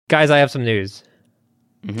Guys, I have some news.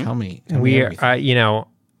 Tell me.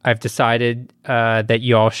 I've decided that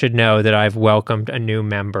you all should know that I've welcomed a new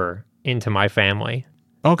member into my family.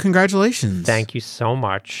 Oh, congratulations. Thank you so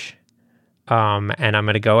much. And I'm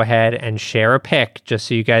going to go ahead and share a pic just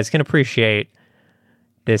so you guys can appreciate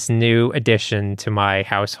this new addition to my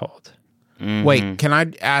household. Mm-hmm. Wait, can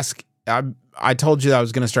I ask? I told you that I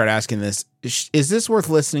was going to start asking this. Is this worth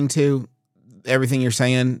listening to? Everything you're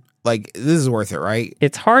saying? Like, this is worth it, right?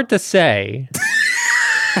 It's hard to say.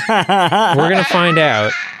 We're going to find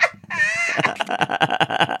out.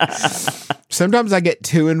 Sometimes I get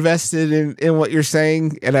too invested in what you're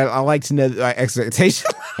saying, and I like to know my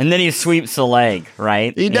expectation. And then he sweeps the leg,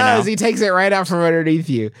 right? He does. He takes it right out from underneath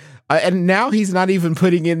you. And now he's not even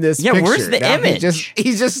putting in this picture. Where's the image?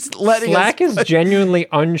 He's just letting Slack is genuinely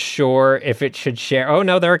unsure if it should share. Oh,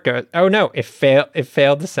 no, there it goes. Oh, no, it failed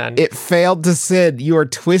to send. It failed to send. You are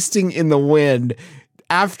twisting in the wind.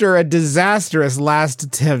 After a disastrous last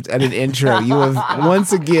attempt at an intro, you have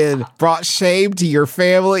once again brought shame to your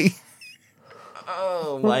family.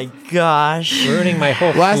 Oh my gosh. Ruining my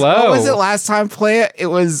whole flow. What was it last time, Play It? It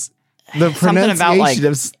was the pronunciation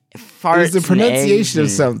of farts. It was the pronunciation of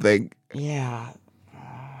something. Yeah.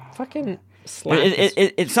 Fucking Slack.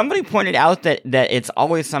 Somebody pointed out that it's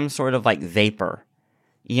always some sort of like vapor.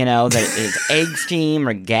 You know, that it's egg steam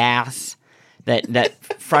or gas. That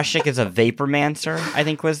Frushtick is a vapormancer, I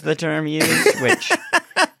think was the term used, which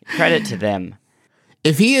credit to them.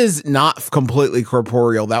 If he is not completely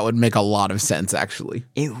corporeal, that would make a lot of sense, actually.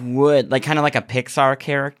 It would, like kind of like a Pixar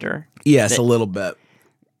character. Yes, a little bit.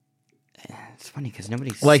 It's funny because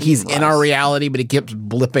nobody's like he's in our reality, but he keeps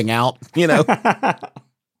blipping out, you know? Are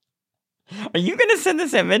you going to send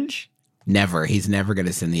this image? Never. He's never going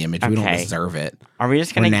to send the image. Okay. We don't deserve it. Are we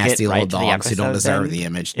just going to get nasty right little to dogs the who don't deserve then? the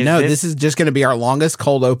image? This is just going to be our longest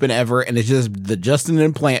cold open ever, and it's just the Justin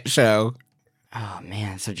and Plant show. Oh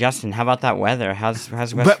man! So Justin, how about that weather? How's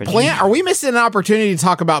West But Virginia? Plant, are we missing an opportunity to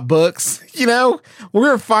talk about books? You know,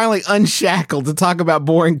 we're finally unshackled to talk about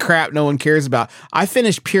boring crap no one cares about. I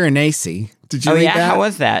finished Piranesi. Did you read that? How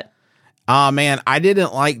was that? Man, I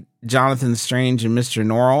didn't like Jonathan Strange and Mr.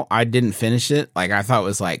 Norrell. I didn't finish it. Like, I thought it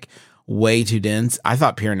was like way too dense. I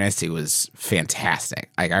thought Piranesi was fantastic.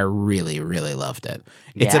 Like, I really, really loved it.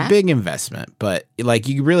 It's a big investment, but like,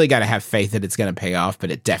 you really got to have faith that it's going to pay off,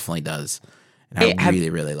 but it definitely does. And I really,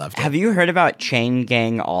 really loved it. Have you heard about Chain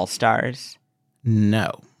Gang All-Stars?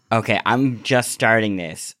 No. Okay, I'm just starting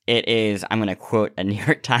this. It is, I'm going to quote a New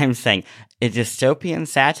York Times saying, a dystopian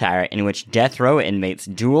satire in which death row inmates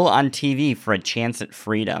duel on TV for a chance at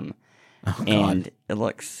freedom. Oh, and it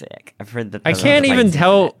looks sick. I've heard that. I can't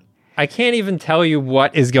even tell you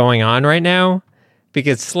what is going on right now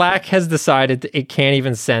because Slack has decided it can't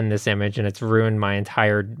even send this image and it's ruined my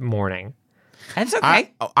entire morning. That's okay.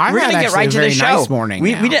 We're going to get right to the show. Nice morning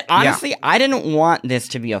we did, honestly, I didn't want this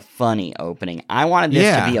to be a funny opening. I wanted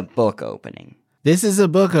this to be a book opening. This is a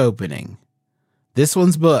book opening. This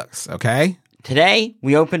one's books, okay? Today,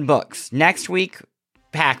 we open books. Next week,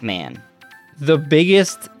 Pac-Man. The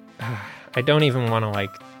biggest... I don't even want to,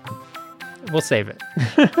 we'll save it.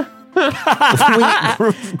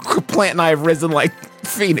 Plant and I have risen like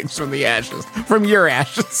Phoenix from the ashes. From your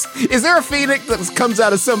ashes. Is there a Phoenix that comes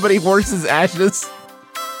out of somebody else's ashes?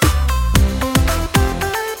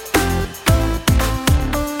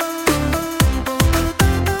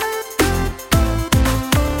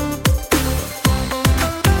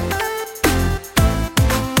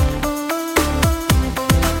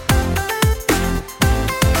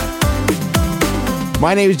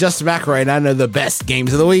 My name is Justin McElroy, and I know the best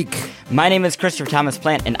games of the week. My name is Christopher Thomas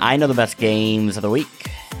Plant, and I know the best games of the week.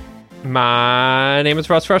 My name is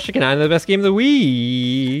Ross Frushtick, and I know the best game of the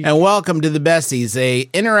week. And welcome to The Besties, a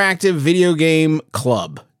interactive video game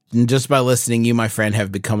club. And just by listening, you, my friend,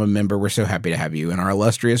 have become a member. We're so happy to have you in our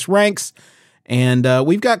illustrious ranks. And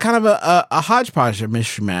we've got kind of a hodgepodge, a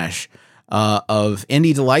mishmash of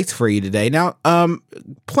indie delights for you today. Now,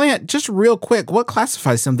 Plant, just real quick, what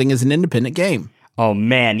classifies something as an independent game? Oh,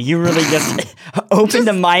 man, you really just opened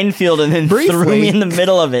a minefield and then threw me in the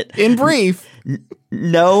middle of it. In brief.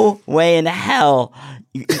 No way in hell.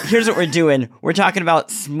 Here's what we're doing. We're talking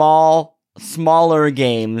about smaller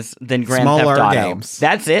games than Grand Theft Auto. Games.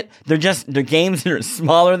 That's it. They're games that are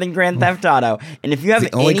smaller than Grand Theft Auto. And if you have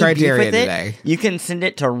any beef with it, you can send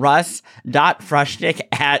it to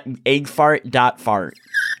russ.frushtick@eggfart.fart.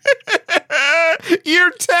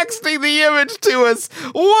 You're texting the image to us.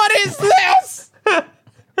 What is this?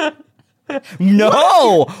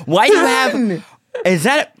 No! Why do you have... Is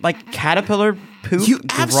that like caterpillar poop you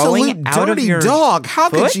growing out of your dog. How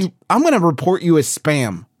foot? could you... I'm going to report you as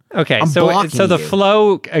spam. Okay, I'm so blocking the you.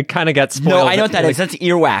 flow kind of got spoiled. No, I know what that is. That's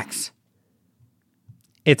earwax.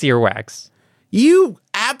 It's earwax. You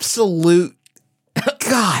absolute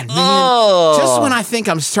God, man. Oh. Just when I think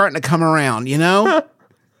I'm starting to come around, you know?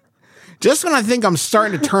 Just when I think I'm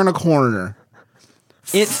starting to turn a corner.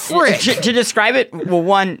 Frick. To describe it. Well,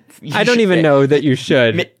 one, I don't even know that you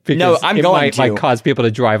should. Because No, I'm it going might, to. like, cause people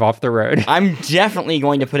to drive off the road. I'm definitely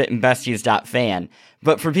going to put it in besties.fan.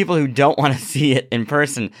 But for people who don't want to see it in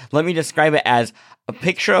person, let me describe it as a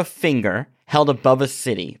picture of finger held above a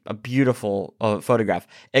city, a beautiful photograph,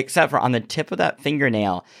 except for on the tip of that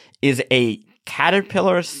fingernail is a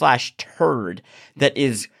caterpillar / turd that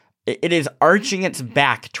is arching its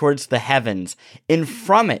back towards the heavens. And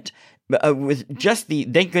from it, with just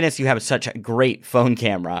thank goodness you have such a great phone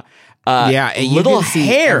camera. Yeah, you little can see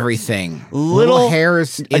hairs, everything. little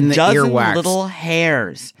hairs in the a dozen earwax. little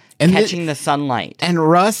hairs And catching the sunlight. And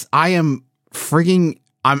Russ, I'm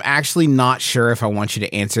actually not sure if I want you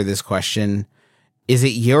to answer this question. Is it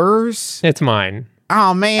yours? It's mine.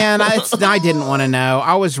 Oh man, I didn't want to know.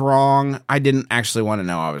 I was wrong. I didn't actually want to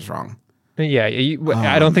know I was wrong. Yeah,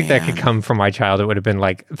 I don't think that could come from my child. It would have been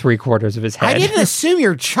like 3/4 of his head. I didn't assume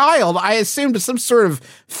your child. I assumed some sort of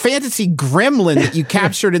fantasy gremlin that you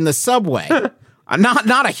captured in the subway.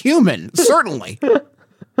 Not a human, certainly.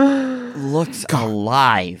 Looks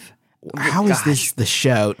alive. How is this the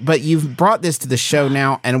show? But you've brought this to the show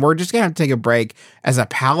now, and we're just gonna have to take a break as a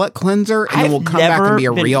palate cleanser, and then we'll come back and be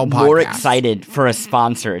a real podcast. More excited for a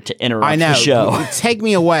sponsor to interrupt I know. the show. Take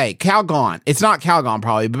me away, Calgon. It's not Calgon,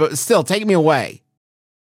 probably, but still, take me away.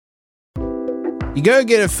 You go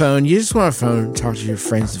get a phone. You just want a phone. Talk to your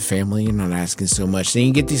friends and family. You're not asking so much. Then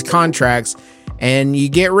you get these contracts, and you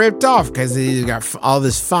get ripped off because they've got all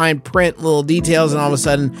this fine print, little details, and all of a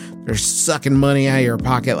sudden they're sucking money out of your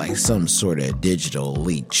pocket like some sort of digital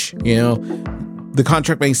leech. You know, the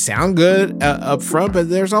contract may sound good up front, but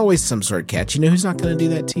there's always some sort of catch. You know who's not going to do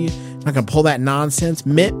that to you? Not going to pull that nonsense?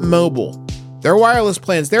 Mint Mobile. Their wireless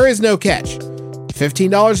plans, there is no catch.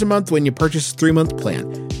 $15 a month when you purchase a 3-month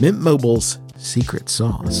plan. Mint Mobile's secret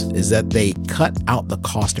sauce is that they cut out the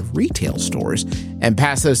cost of retail stores and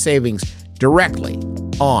pass those savings directly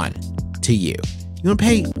on to you. You want to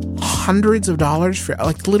pay hundreds of dollars for,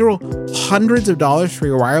 like literal hundreds of dollars for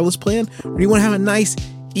your wireless plan? Or do you want to have a nice,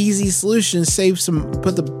 easy solution,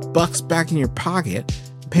 put the bucks back in your pocket,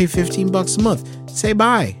 pay $15 a month? Say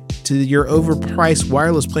bye to your overpriced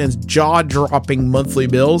wireless plan's jaw-dropping monthly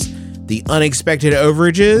bills, the unexpected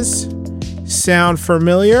overages. Sound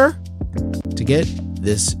familiar? To get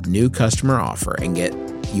this new customer offer and get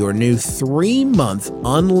your new 3-month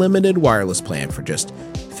unlimited wireless plan for just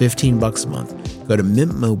 $15 a month, go to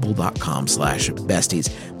mintmobile.com/besties.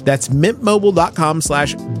 That's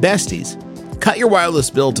mintmobile.com/besties. Cut your wireless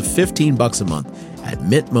bill to $15 a month at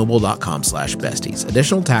mintmobile.com/besties.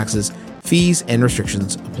 Additional taxes, fees, and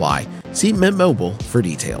restrictions apply. See Mint Mobile for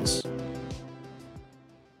details.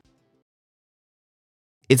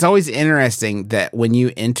 It's always interesting that when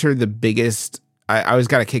you enter the biggest, I always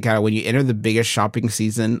got a kick out of when you enter the biggest shopping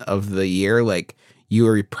season of the year, like you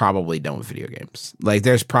are probably done with video games. Like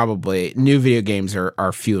there's probably new video games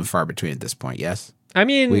are few and far between at this point. Yes. I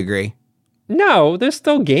mean, we agree. No, there's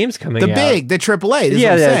still games coming out. The AAA. This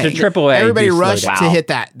Yeah, is what I'm the saying. AAA. Everybody do slow rushed down. to hit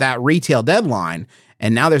that retail deadline,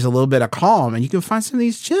 and now there's a little bit of calm, and you can find some of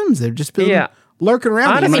these gems. They've just been lurking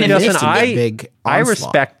around. Honestly, Justin, I onslaught.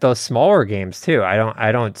 respect those smaller games too.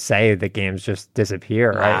 I don't say the games just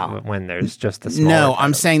disappear right, when there's just the smaller. No,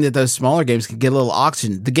 I'm saying that those smaller games can get a little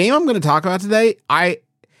oxygen. The game I'm going to talk about today, it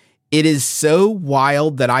is so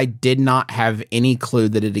wild that I did not have any clue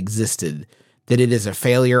that it existed. That it is a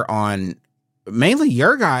failure on mainly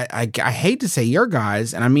your guy. I hate to say your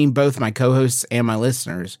guys, and I mean both my co-hosts and my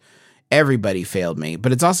listeners. Everybody failed me,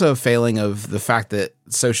 but it's also a failing of the fact that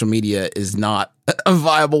social media is not a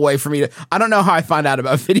viable way for me to. I don't know how I find out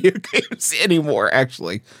about video games anymore.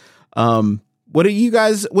 Actually, what do you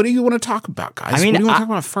want to talk about, guys? I mean, what do you want to talk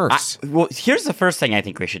about first? Well, here's the first thing I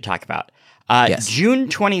think we should talk about. Yes. June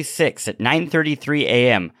 26th at 9:33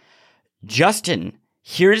 a.m. Justin,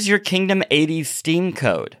 here's your Kingdom 80s Steam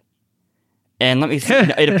code. And let me see.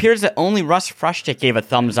 It appears that only Russ Frushtick gave a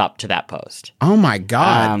thumbs up to that post. Oh my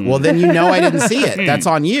God. Well, then you know I didn't see it. That's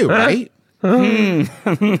on you, right?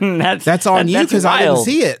 That's on you because I didn't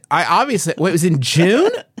see it. I obviously. Wait, it was in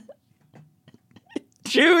June?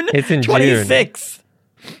 June It's in 26th.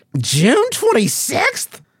 June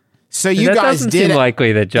 26th? So you that guys doesn't did seem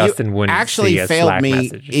likely that Justin you wouldn't actually see a failed Slack me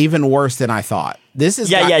message. even worse than I thought. This is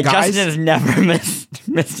Yeah, guys, Justin has never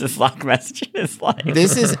missed a Slack message in his life.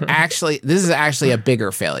 this is actually a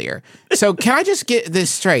bigger failure. So can I just get this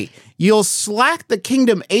straight? You'll Slack the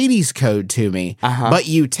Kingdom 80s code to me, but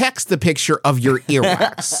you text the picture of your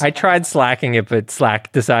earwax. I tried slacking it, but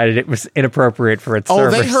Slack decided it was inappropriate for its Oh,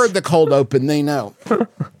 service. they heard the cold open. They know.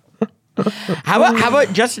 How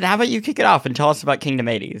about Justin? How about you kick it off and tell us about Kingdom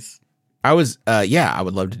 80s? I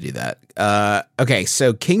would love to do that. Okay,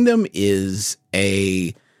 so Kingdom is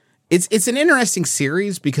it's an interesting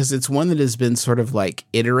series because it's one that has been sort of like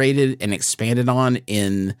iterated and expanded on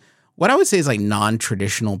in what I would say is like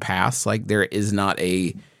non-traditional paths. Like there is not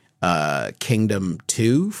a Kingdom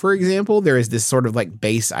 2, for example. There is this sort of like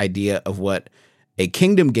base idea of what a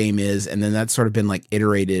Kingdom game is, and then that's sort of been like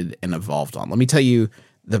iterated and evolved on. Let me tell you,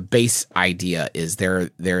 the base idea is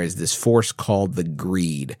there is this force called the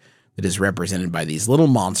Greed that is represented by these little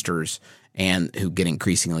monsters and who get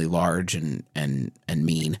increasingly large and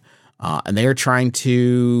mean. And they are trying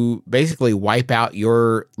to basically wipe out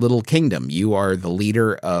your little kingdom. You are the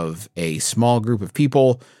leader of a small group of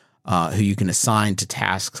people who you can assign to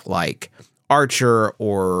tasks like archer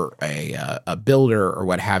or a builder or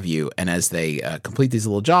what have you. And as they complete these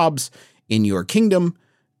little jobs in your kingdom,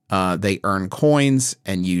 they earn coins,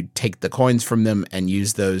 and you take the coins from them and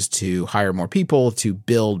use those to hire more people to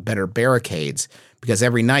build better barricades, because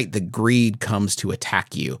every night the Greed comes to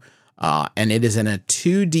attack you. And it is in a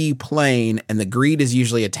 2D plane, and the Greed is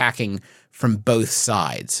usually attacking from both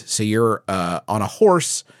sides. So you're on a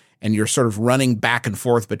horse, and you're sort of running back and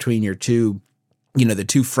forth between your the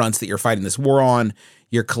two fronts that you're fighting this war on.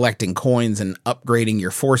 You're collecting coins and upgrading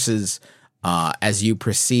your forces. As you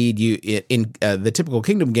proceed, in the typical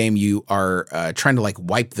Kingdom game, you are trying to like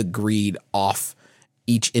wipe the Greed off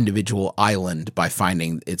each individual island by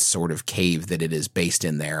finding its sort of cave that it is based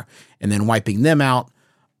in there, and then wiping them out.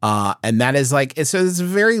 And that is like, so it's a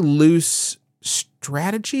very loose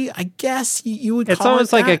strategy, I guess you would call it. It's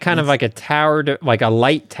almost like that. a kind of like a tower, like a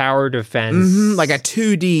light tower defense. Like a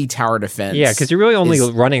 2D tower defense. Yeah, because you're really only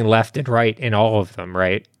running left and right in all of them,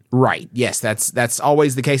 right? Right. Yes, that's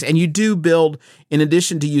always the case. And you do build, in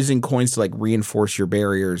addition to using coins to like reinforce your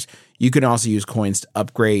barriers, you can also use coins to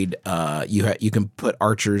upgrade. You can put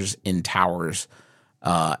archers in towers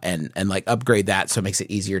and like upgrade that, so it makes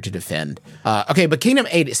it easier to defend. Okay, but Kingdom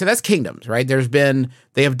 80, so that's Kingdoms, right?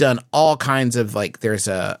 They have done all kinds of like, there's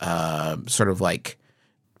a sort of like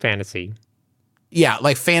Fantasy. Yeah,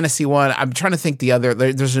 like fantasy one. I'm trying to think the other.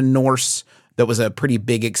 There's a Norse that was a pretty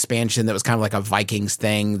big expansion that was kind of like a Vikings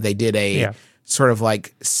thing. They did a sort of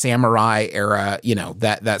like samurai era,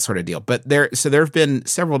 that sort of deal. But there have been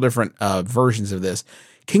several different versions of this.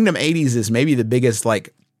 Kingdom 80s is maybe the biggest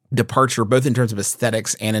like departure, both in terms of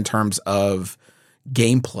aesthetics and in terms of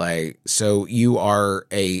gameplay. So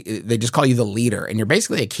they just call you the leader, and you're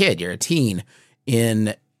basically a kid. You're a teen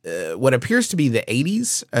in what appears to be the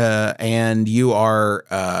 80s, and you are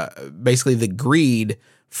basically the Greed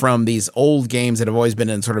from these old games that have always been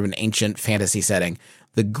in sort of an ancient fantasy setting.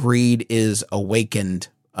 The Greed is awakened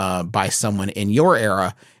by someone in your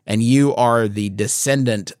era, and you are the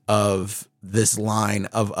descendant of this line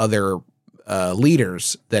of other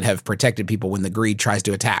leaders that have protected people when the Greed tries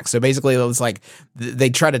to attack. So basically, it's like they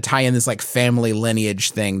try to tie in this like family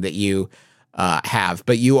lineage thing that you have.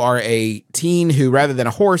 But you are a teen who, rather than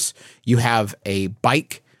a horse, you have a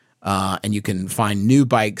bike. And you can find new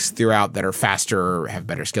bikes throughout that are faster or have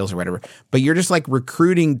better skills or whatever. But you're just like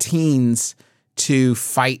recruiting teens to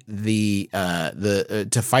fight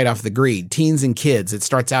to fight off the Greed. Teens and kids. It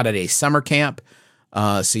starts out at a summer camp.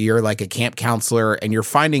 So you're like a camp counselor, and you're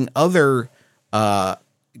finding other,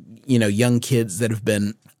 young kids that have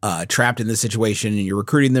been trapped in this situation, and you're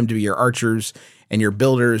recruiting them to be your archers and your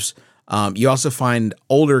builders. You also find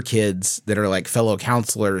older kids that are like fellow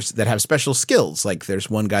counselors that have special skills. Like there's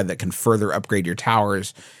one guy that can further upgrade your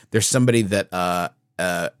towers. There's somebody that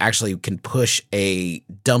actually can push a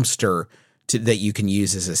dumpster that you can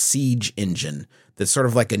use as a siege engine. That's sort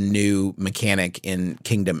of like a new mechanic in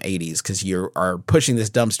Kingdom 80s, because you are pushing this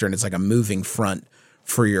dumpster and it's like a moving front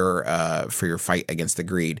for your fight against the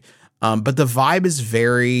Greed. But the vibe is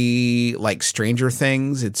very like Stranger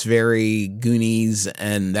Things. It's very Goonies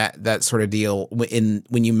and that sort of deal. When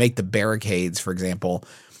you make the barricades, for example,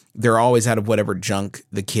 they're always out of whatever junk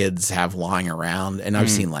the kids have lying around. And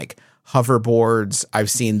I've seen like hoverboards.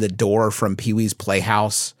 I've seen the door from Pee-wee's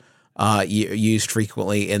Playhouse used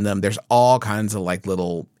frequently in them. There's all kinds of like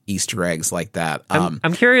little Easter eggs like that. I'm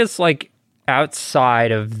curious, like,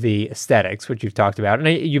 outside of the aesthetics, which you've talked about, and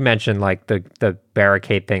you mentioned like the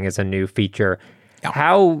barricade thing is a new feature. Yeah.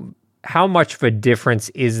 How how much of a difference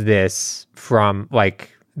is this from like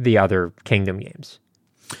the other Kingdom games?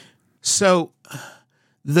 So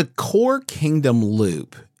the core Kingdom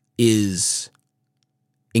loop is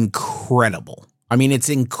incredible. I mean, it's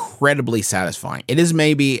incredibly satisfying. It is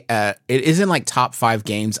maybe, it isn't like top 5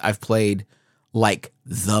 games I've played like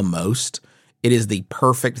the most. It is the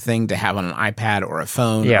perfect thing to have on an iPad or a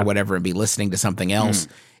phone or whatever and be listening to something else.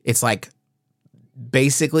 It's like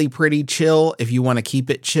basically pretty chill if you want to keep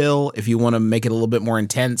it chill. If you want to make it a little bit more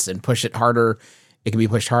intense and push it harder, it can be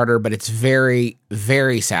pushed harder, but it's very,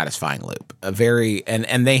 very satisfying loop.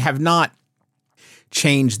 And they have not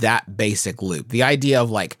changed that basic loop. The idea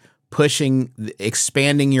of like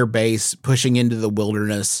expanding your base, pushing into the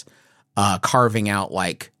wilderness, carving out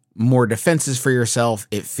like more defenses for yourself.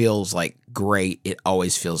 It feels like great. It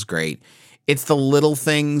always feels great. It's the little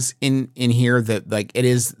things in here that like it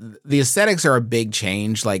is. The aesthetics are a big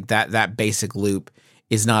change. Like that basic loop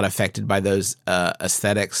is not affected by those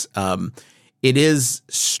aesthetics. It is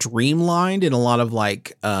streamlined in a lot of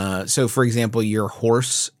like. So for example, your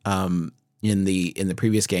horse in the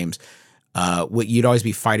previous games. What you'd always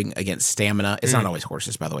be fighting against stamina. It's not always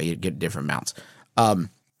horses, by the way. You'd get different mounts.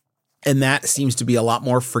 And that seems to be a lot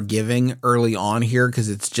more forgiving early on here because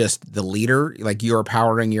it's just the leader. Like you're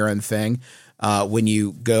powering your own thing. When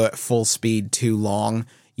you go at full speed too long,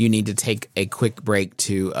 you need to take a quick break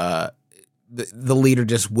to the leader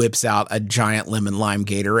just whips out a giant lemon lime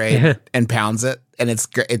Gatorade and pounds it. And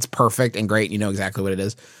it's perfect and great. You know exactly what it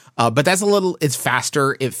is. But that's it's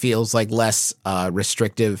faster. It feels like less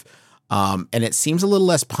restrictive. And it seems a little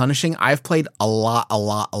less punishing. I've played a lot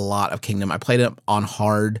of Kingdom. I played it on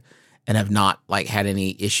hard and have not like had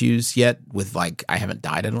any issues yet with like, I haven't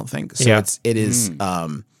died, I don't think. So it is,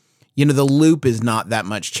 the loop is not that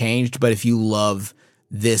much changed, but if you love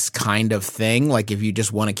this kind of thing, like if you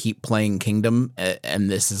just want to keep playing Kingdom and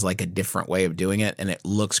this is like a different way of doing it and it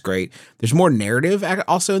looks great. There's more narrative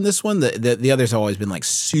also in this one. The others have always been like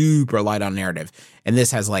super light on narrative. And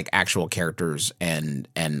this has like actual characters and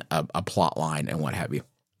a plot line and what have you.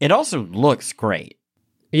 It also looks great.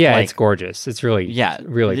 Yeah, it's gorgeous. It's really,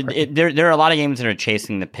 really great. There are a lot of games that are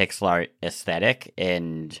chasing the pixel art aesthetic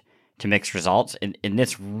and to mix results. And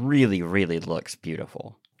this really, really looks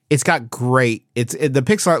beautiful. It's got great. The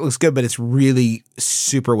pixel art looks good, but it's really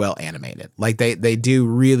super well animated. Like they do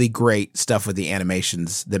really great stuff with the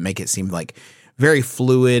animations that make it seem like very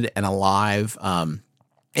fluid and alive. And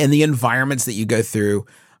the environments that you go through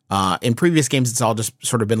in previous games, it's all just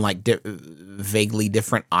sort of been like vaguely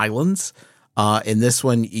different islands. In this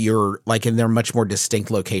one, you're like they're much more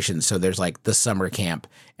distinct locations. So there's like the summer camp,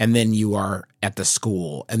 and then you are at the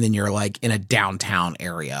school, and then you're like in a downtown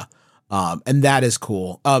area. And that is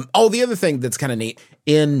cool. The other thing that's kind of neat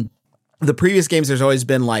in the previous games, there's always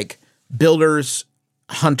been like builders,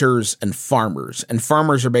 hunters, and farmers. And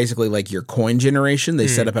farmers are basically like your coin generation. They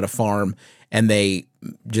set up at a farm and they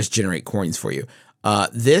just generate coins for you.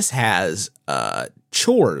 This has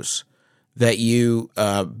chores that you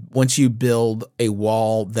once you build a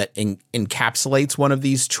wall that encapsulates one of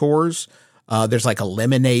these chores. There's like a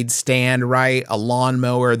lemonade stand, right? A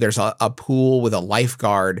lawnmower. There's a pool with a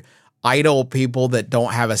lifeguard. Idle people that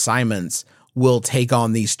don't have assignments will take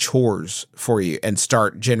on these chores for you and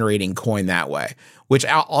start generating coin that way, which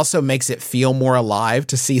also makes it feel more alive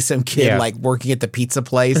to see some kid like working at the pizza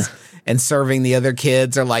place and serving the other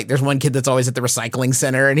kids. Or like, there's one kid that's always at the recycling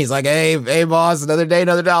center and he's like, hey boss, another day,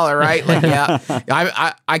 another dollar, right? Like,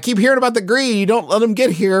 I keep hearing about the greed. You don't let them get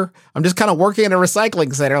here. I'm just kind of working in a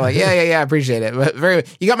recycling center. Like, yeah, I appreciate it.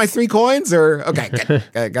 But you got my 3 coins or okay,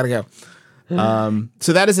 gotta go.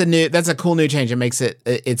 So that's a cool new change. It makes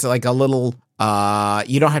it's like a little,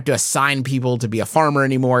 you don't have to assign people to be a farmer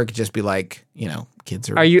anymore. It could just be like, kids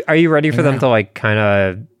are you ready for them to like kind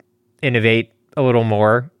of innovate a little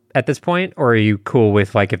more at this point? Or are you cool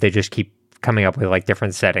with like, if they just keep coming up with like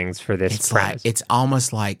different settings for this? It's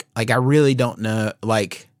almost like I really don't know.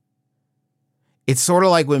 Like, it's sort of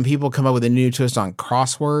like when people come up with a new twist on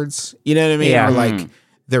crosswords, you know what I mean? Yeah. Or like,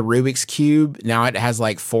 the Rubik's Cube, now it has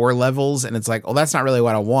like 4 levels and it's like, well, that's not really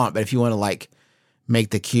what I want. But if you want to like make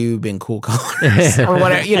the cube in cool colors or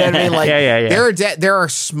whatever, you know what I mean? Like there are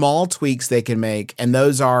small tweaks they can make. And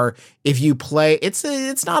those are, if you play, it's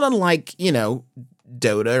not unlike,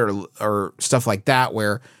 Dota or stuff like that,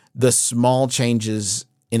 where the small changes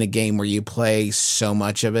in a game where you play so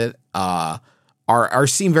much of it,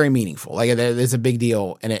 seem very meaningful. Like there's a big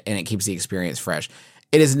deal and it keeps the experience fresh.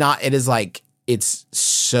 It is like, it's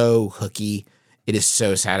so hooky. It is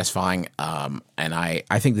so satisfying. And I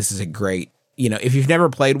think this is a great, if you've never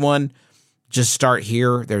played one, just start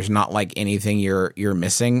here. There's not like anything you're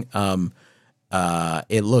missing.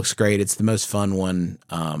 It looks great. It's the most fun one.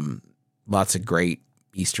 Lots of great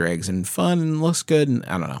Easter eggs and fun, and looks good. And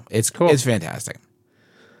I don't know. It's cool. It's fantastic.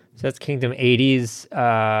 So that's Kingdom 80s.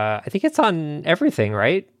 I think it's on everything,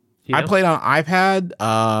 right? I played on iPad.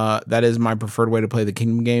 That is my preferred way to play the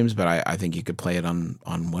Kingdom games, but I think you could play it on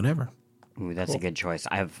whatever. Ooh, that's a good choice.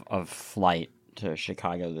 I have a flight to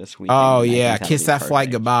Chicago this week. Oh yeah, kiss that flight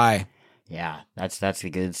goodbye. Yeah, that's the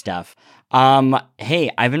good stuff.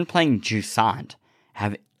 Hey, I've been playing Jusant.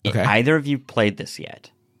 Have either of you played this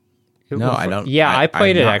yet? No, I don't. Yeah, I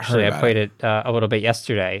played it actually. I played it a little bit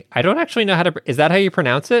yesterday. I don't actually know how to. Is that how you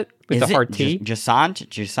pronounce it with the hard T? Jusant.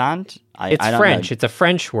 It's French. It's a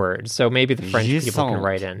French word, so maybe the French people can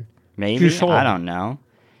write in. Maybe Jusant. I don't know.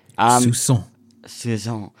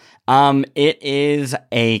 Susan. It is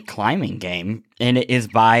a climbing game, and it is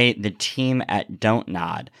by the team at Don't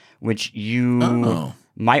Nod, which you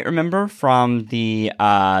might remember from the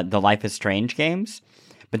Life is Strange games.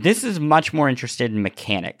 But this is much more interested in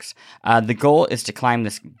mechanics. The goal is to climb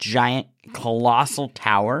this giant, colossal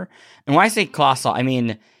tower. And when I say colossal, I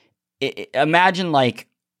mean, imagine like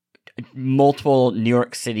multiple New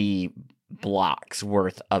York City blocks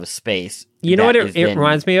worth of space. You know what it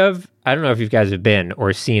reminds me of? I don't know if you guys have been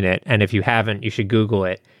or seen it, and if you haven't, you should Google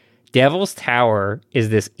it. Devil's Tower is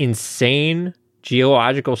this insane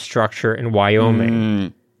geological structure in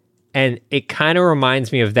Wyoming. And it kind of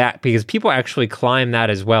reminds me of that because people actually climb that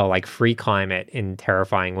as well, like free climb it in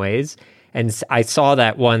terrifying ways. And I saw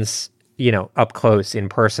that once, up close in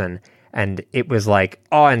person, and it was like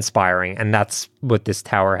awe-inspiring. And that's what this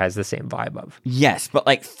tower has the same vibe of. Yes, but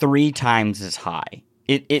like 3 times as high.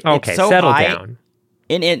 It's so settle high, down.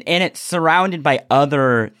 And it's surrounded by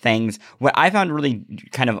other things. What I found really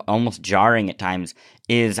kind of almost jarring at times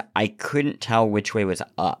is I couldn't tell which way was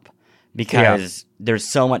up because there's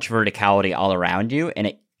so much verticality all around you,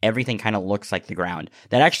 and everything kind of looks like the ground.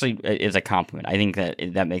 That actually is a compliment. I think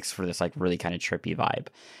that makes for this like really kind of trippy vibe.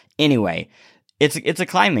 Anyway, it's a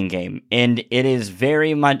climbing game, and it is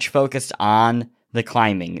very much focused on the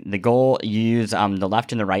climbing. The goal, you use the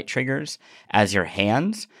left and the right triggers as your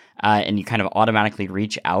hands, and you kind of automatically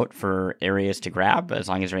reach out for areas to grab as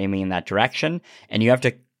long as you're aiming in that direction, and you have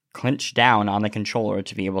to clench down on the controller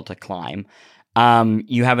to be able to climb.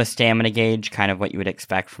 You have a stamina gauge, kind of what you would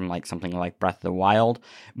expect from like something like Breath of the Wild,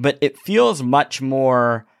 but it feels much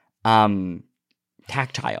more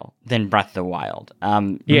tactile than Breath of the Wild.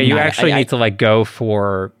 You actually need to like go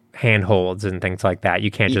for handholds and things like that.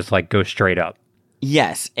 You can't just like go straight up.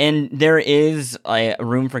 Yes, and there is a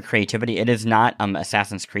room for creativity. It is not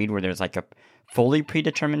Assassin's Creed where there's like a fully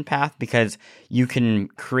predetermined path, because you can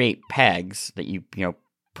create pegs that you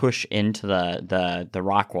push into the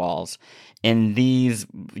rock walls, and these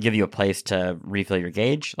give you a place to refill your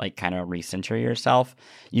gauge, like kind of recenter yourself.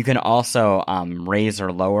 You can also raise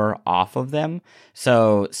or lower off of them.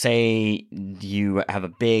 So say you have a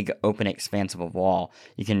big open expanse of a wall,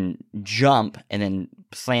 you can jump and then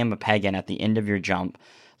slam a peg in at the end of your jump,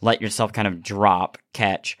 let yourself kind of drop,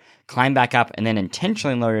 catch, climb back up, and then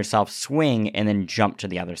intentionally lower yourself, swing, and then jump to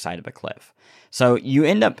the other side of a cliff. So you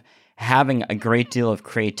end up having a great deal of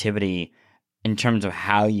creativity in terms of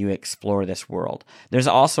how you explore this world. There's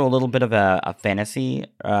also a little bit of a fantasy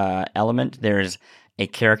element. There's a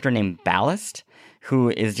character named Ballast, who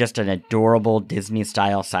is just an adorable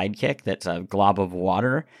Disney-style sidekick that's a glob of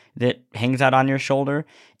water that hangs out on your shoulder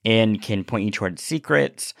and can point you towards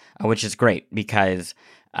secrets, which is great because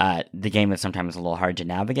the game is sometimes a little hard to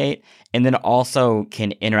navigate, and then also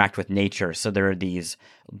can interact with nature. So there are these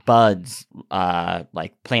buds,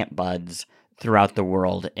 like plant buds, throughout the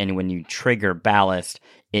world, and when you trigger Ballast,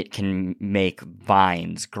 it can make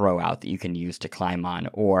vines grow out that you can use to climb on,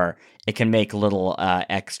 or it can make little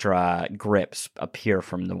extra grips appear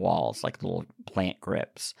from the walls, like little plant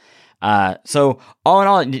grips. So all in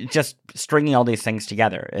all, just stringing all these things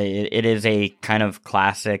together, it is a kind of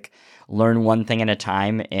classic learn one thing at a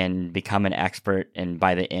time and become an expert, and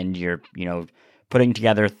by the end you're putting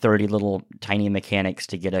together 30 little tiny mechanics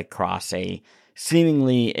to get across a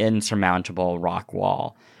seemingly insurmountable rock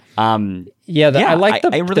wall. I like the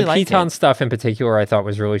really Piton stuff in particular. I thought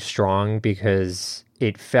was really strong because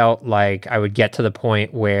it felt like I would get to the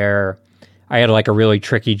point where I had like a really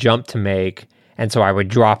tricky jump to make, and so I would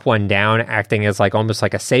drop one down, acting as like almost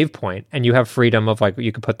like a save point, and you have freedom of like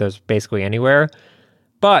you could put those basically anywhere.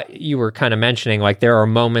 But you were kind of mentioning like there are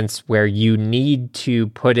moments where you need to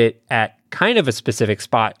put it at kind of a specific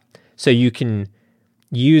spot so you can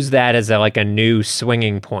use that as a new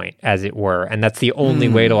swinging point, as it were. And that's the only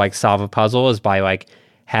way to like solve a puzzle is by like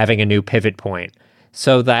having a new pivot point.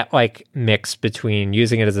 So that like mix between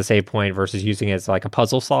using it as a save point versus using it as like a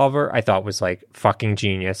puzzle solver, I thought was like fucking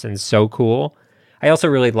genius and so cool. I also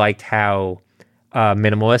really liked how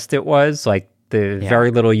minimalist it was, like the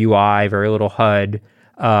very little UI, very little HUD.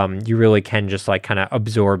 You really can just like kind of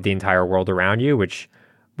absorb the entire world around you, which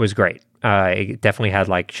was great. It definitely had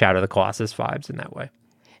like Shadow of the Colossus vibes in that way.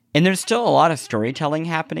 And there's still a lot of storytelling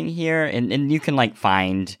happening here, and you can like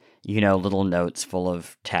find, little notes full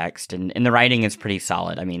of text, and the writing is pretty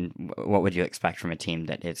solid. I mean, what would you expect from a team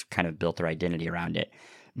that has kind of built their identity around it?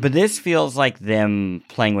 But this feels like them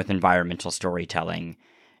playing with environmental storytelling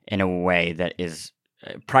in a way that is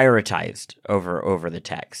prioritized over the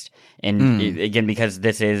text. And again, because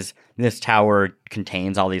this tower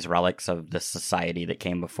contains all these relics of the society that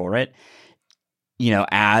came before it,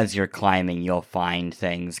 as you're climbing, you'll find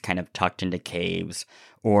things kind of tucked into caves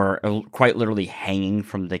or quite literally hanging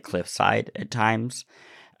from the cliffside at times.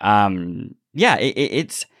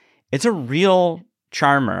 It's a real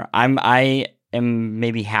charmer. I am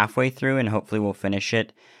maybe halfway through, and hopefully we'll finish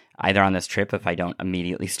it either on this trip if I don't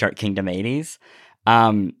immediately start Kingdom 80s.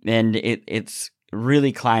 And it's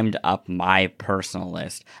really climbed up my personal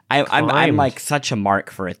list. I'm like such a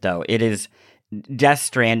mark for it, though. It is Death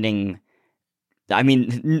Stranding. I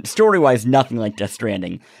mean, story-wise, nothing like Death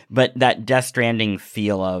Stranding, but that Death Stranding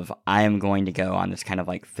feel of I am going to go on this kind of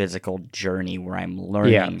like physical journey where I'm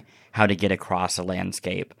learning how to get across a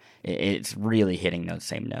landscape. It's really hitting those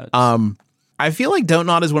same notes. I feel like Don't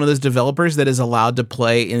Nod is one of those developers that is allowed to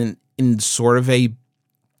play in sort of a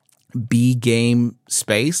B game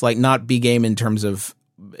space, like not B game in terms of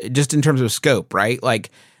scope, right?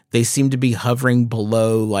 Like they seem to be hovering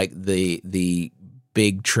below like the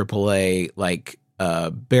big AAA like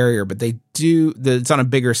barrier, but it's on a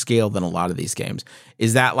bigger scale than a lot of these games.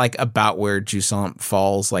 Is that like about where Jusant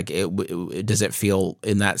falls? Like does it feel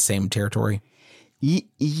in that same territory?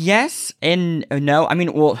 Yes and no. I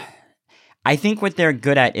mean, well, I think what they're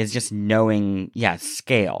good at is just knowing,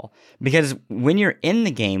 scale. Because when you're in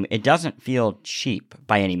the game, it doesn't feel cheap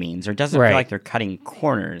by any means, or it doesn't feel like they're cutting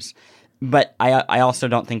corners. But I also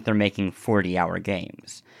don't think they're making 40-hour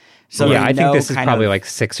games. So I think this is probably like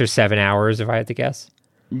 6 or 7 hours, if I had to guess.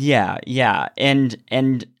 Yeah.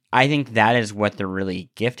 And I think that is what they're really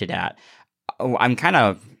gifted at. I'm kind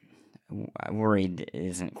of worried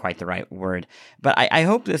isn't quite the right word, but I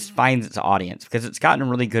hope this finds its audience because it's gotten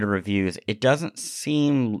really good reviews. It doesn't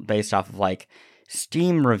seem, based off of like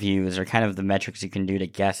Steam reviews or kind of the metrics you can do to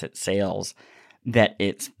guess at sales, that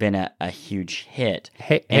it's been a huge hit.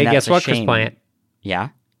 Hey, guess what, Chris Plant? Yeah?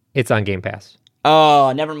 It's on Game Pass.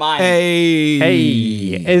 Oh, never mind.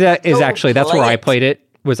 Hey. Actually, that's where I played it,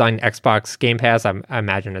 was on Xbox Game Pass. I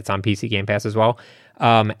imagine it's on PC Game Pass as well.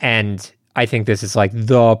 And I think this is like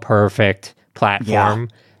the perfect platform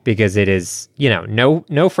because it is,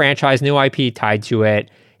 no franchise, no IP tied to it.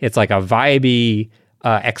 It's like a vibey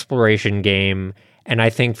exploration game. And I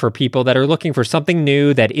think for people that are looking for something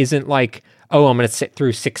new that isn't like, oh, I'm going to sit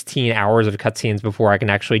through 16 hours of cutscenes before I can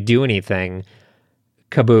actually do anything,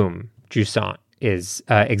 kaboom, Jusant is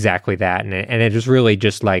exactly that. And it is really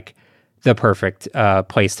just like the perfect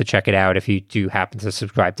place to check it out if you do happen to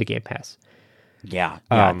subscribe to Game Pass.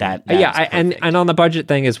 And on the budget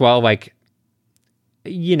thing as well, like,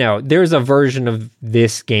 there's a version of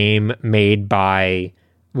this game made by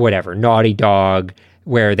whatever, Naughty Dog,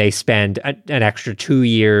 where they spend an extra 2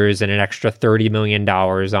 years and an extra $30 million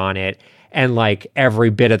on it. And like every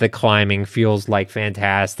bit of the climbing feels like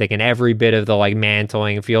fantastic, and every bit of the like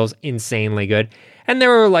mantling feels insanely good. And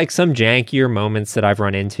there are like some jankier moments that I've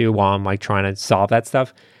run into while I'm like trying to solve that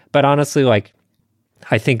stuff. But honestly, like,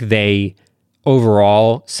 I think they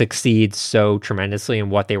overall succeed so tremendously in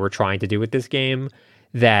what they were trying to do with this game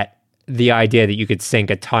that the idea that you could sink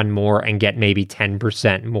a ton more and get maybe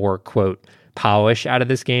 10% more quote polish out of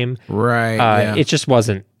this game, it just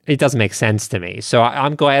wasn't, it doesn't make sense to me. So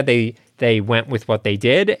I'm glad they went with what they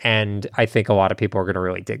did, and I think a lot of people are going to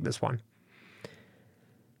really dig this one.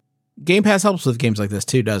 Game Pass helps with games like this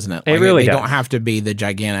too, doesn't it? It really does. They don't have to be the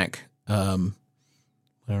gigantic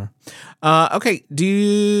whatever. Okay, do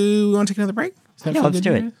you want to take another break? Let's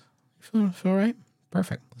do it. Feel right?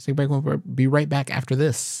 Perfect. Let's take a break. We'll be right back after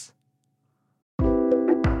this.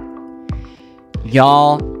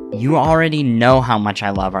 Y'all, you already know how much I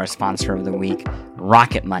love our sponsor of the week,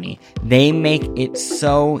 Rocket Money. They make it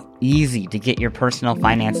so easy to get your personal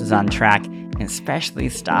finances on track, and especially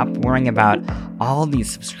stop worrying about all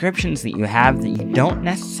these subscriptions that you have that you don't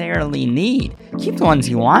necessarily need. Keep the ones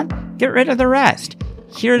you want, get rid of the rest.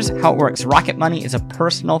 Here's how it works. Rocket Money is a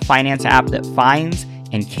personal finance app that finds,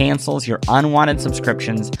 and cancels your unwanted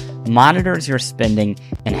subscriptions, monitors your spending,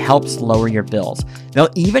 and helps lower your bills.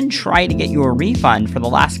 They'll even try to get you a refund for the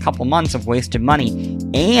last couple months of wasted money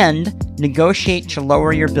and negotiate to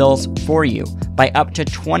lower your bills for you by up to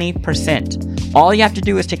 20%. All you have to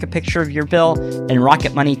do is take a picture of your bill, and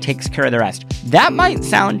Rocket Money takes care of the rest. That might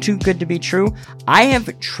sound too good to be true. I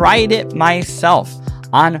have tried it myself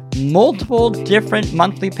on multiple different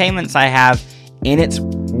monthly payments I have, and it's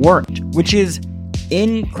worked, which is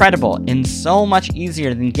incredible and so much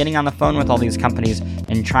easier than getting on the phone with all these companies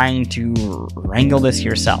and trying to wrangle this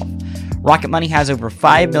yourself. Rocket Money has over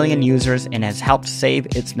 5 million users and has helped save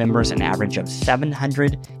its members an average of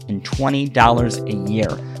 $720 a year,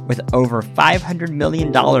 with over $500 million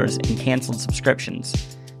in canceled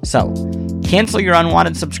subscriptions. So, cancel your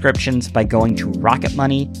unwanted subscriptions by going to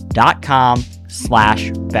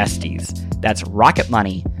rocketmoney.com/besties. That's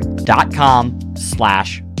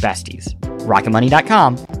rocketmoney.com/besties.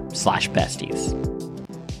 rocketmoney.com/besties.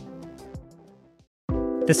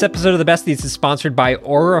 This episode of The Besties is sponsored by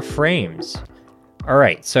Aura Frames. All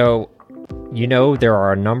right, so there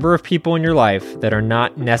are a number of people in your life that are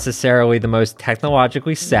not necessarily the most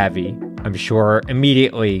technologically savvy. I'm sure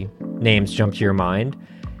immediately names jump to your mind.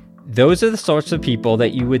 Those are the sorts of people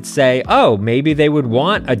that you would say, oh, maybe they would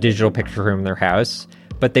want a digital picture room in their house,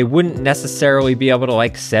 but they wouldn't necessarily be able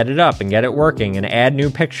to set it up and get it working and add new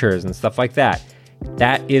pictures and stuff like that.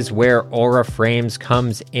 That is where Aura Frames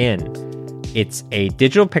comes in. It's a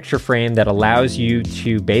digital picture frame that allows you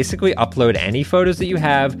to basically upload any photos that you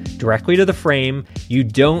have directly to the frame. You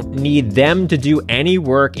don't need them to do any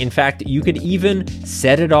work. In fact, you could even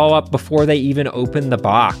set it all up before they even open the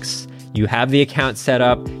box. You have the account set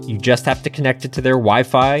up, you just have to connect it to their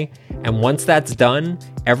Wi-Fi, and once that's done,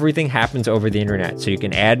 everything happens over the internet. So you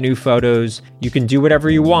can add new photos, you can do whatever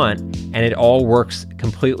you want, and it all works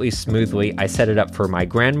completely smoothly. I set it up for my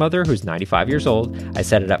grandmother, who's 95 years old. I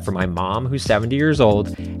set it up for my mom, who's 70 years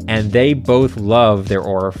old, and they both love their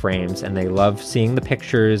Aura frames, and they love seeing the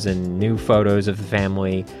pictures and new photos of the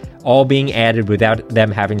family, all being added without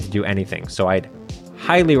them having to do anything. So I'd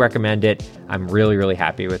highly recommend it. I'm really, really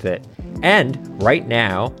happy with it. And right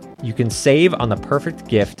now, you can save on the perfect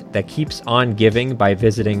gift that keeps on giving by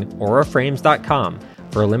visiting auraframes.com.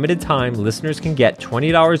 For a limited time, listeners can get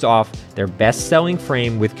 $20 off their best-selling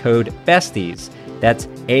frame with code BESTIES. That's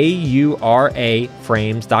AURA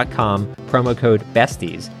frames.com, promo code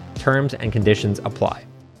BESTIES. Terms and conditions apply.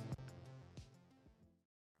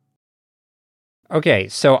 Okay,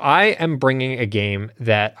 so I am bringing a game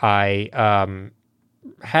that I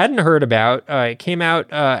hadn't heard about. It came out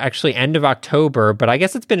actually end of October, but I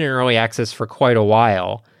guess it's been in early access for quite a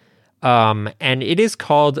while. And it is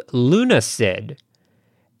called Lunacid.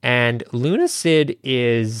 And Lunacid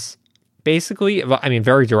is basically,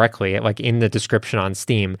 very directly, in the description on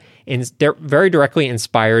Steam, they're very directly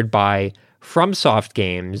inspired by FromSoft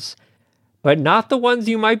games, but not the ones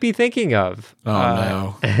you might be thinking of.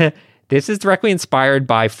 Oh, no. This is directly inspired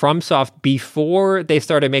by FromSoft before they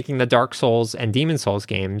started making the Dark Souls and Demon Souls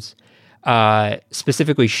games,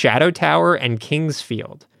 specifically Shadow Tower and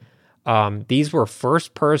Kingsfield. These were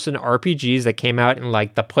first-person RPGs that came out in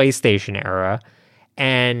the PlayStation era,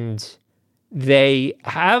 and they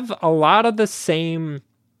have a lot of the same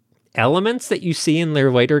elements that you see in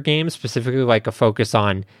their later games, specifically a focus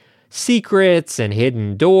on secrets and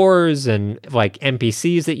hidden doors and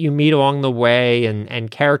NPCs that you meet along the way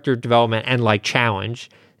and character development and challenge.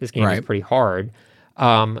 This game is pretty hard.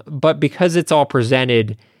 But because it's all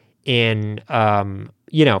presented in,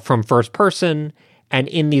 from first person and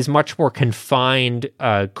in these much more confined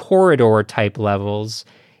corridor type levels,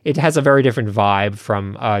 it has a very different vibe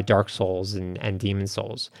from Dark Souls and Demon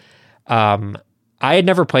Souls. I had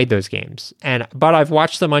never played those games, but I've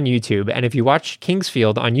watched them on YouTube. And if you watch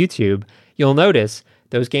Kingsfield on YouTube, you'll notice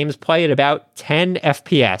those games play at about 10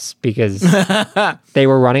 FPS because they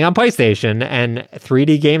were running on PlayStation, and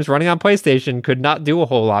 3D games running on PlayStation could not do a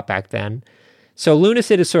whole lot back then. So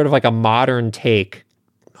Lunacid is sort of a modern take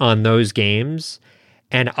on those games,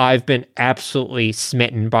 and I've been absolutely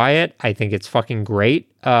smitten by it. I think it's fucking great.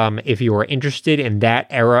 If you are interested in that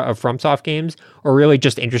era of FromSoft games, or really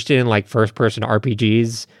just interested in first-person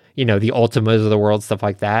RPGs, the Ultimas of the world, stuff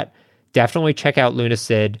like that, definitely check out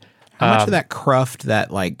Lunacid. How much of that cruft, that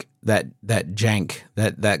jank,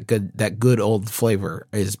 that good old flavor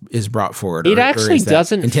is brought forward? It actually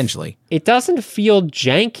doesn't intentionally. It doesn't feel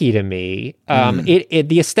janky to me.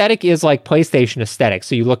 The aesthetic is PlayStation aesthetic.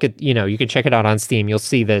 So you look at, you can check it out on Steam. You'll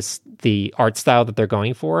see the art style that they're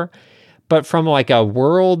going for. But from a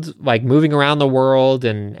world, moving around the world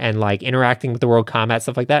and interacting with the world combat,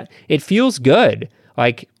 stuff like that, it feels good.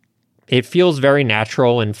 it feels very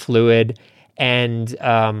natural and fluid. And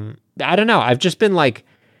I don't know. I've just been like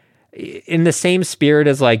in the same spirit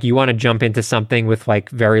as like you want to jump into something with like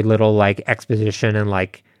very little like exposition and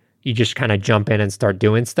like you just kind of jump in and start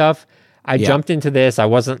doing stuff. I jumped into this. I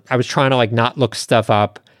was trying to like not look stuff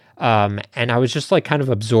up. And I was just like kind of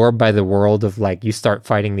absorbed by the world of like you start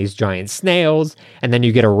fighting these giant snails and then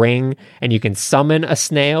you get a ring and you can summon a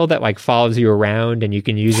snail that like follows you around and you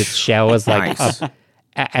can use its shell as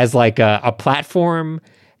like a platform.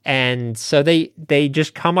 And so they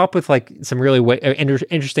just come up with like some really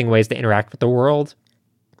interesting ways to interact with the world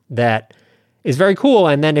that is very cool.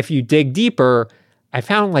 And then if you dig deeper, I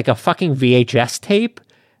found like a fucking VHS tape.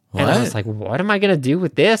 And I was like, what am I going to do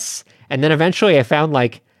with this? And then eventually I found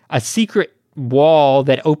like a secret wall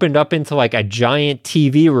that opened up into like a giant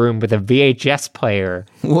TV room with a VHS player.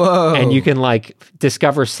 Whoa. And you can like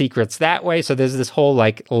discover secrets that way. So there's this whole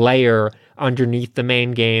like layer underneath the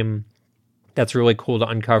main game that's really cool to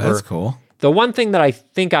uncover. That's cool. The one thing that I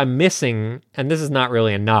think I'm missing, and this is not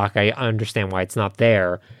really a knock, I understand why it's not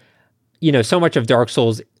there. You know, so much of Dark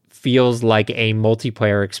Souls feels like a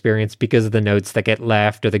multiplayer experience because of the notes that get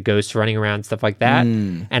left or the ghosts running around, stuff like that.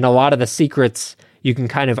 And a lot of the secrets you can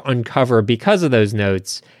kind of uncover because of those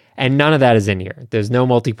notes, and none of that is in here. There's no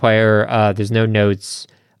multiplayer, there's no notes.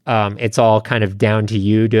 It's all kind of down to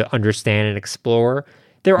you to understand and explore.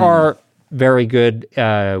 There are very good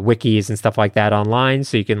wikis and stuff like that online,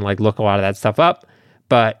 so you can like look a lot of that stuff up.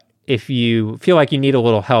 But if you feel like you need a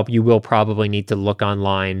little help, you will probably need to look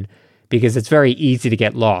online because it's very easy to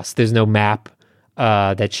get lost. There's no map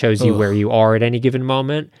that shows you where you are at any given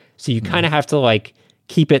moment. So you kind of have to like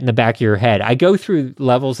keep it in the back of your head. I go through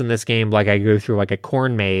levels in this game like I go through like a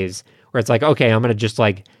corn maze where it's like, okay, I'm going to just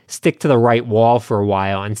like stick to the right wall for a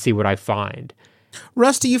while and see what I find.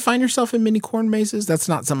 Russ, do you find yourself in many corn mazes? That's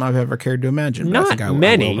not something I've ever cared to imagine. Not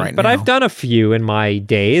many, but I've done a few in my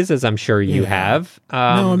days, as I'm sure you have.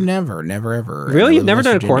 No, I'm never, ever. Really? You've never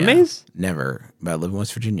done a corn maze? Never. But I live in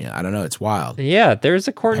West Virginia. I don't know. It's wild. Yeah, there's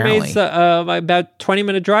a corn maze about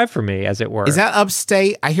 20-minute drive from me, as it were. Is that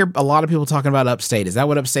upstate? I hear a lot of people talking about upstate. Is that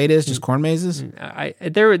what upstate is? Just corn mazes?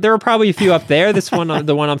 There are probably a few up there. This one,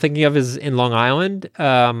 the one I'm thinking of, is in Long Island.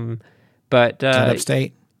 But is that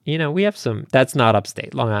upstate? You know, we have some. That's not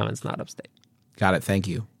upstate. Long Island's not upstate. Got it. Thank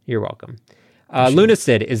you. You're welcome.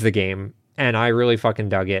 Lunacid is the game, and I really fucking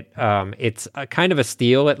dug it. It's kind of a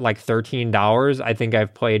steal at like $13. I think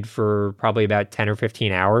I've played for probably about 10 or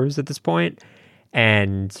 15 hours at this point,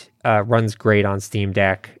 and runs great on Steam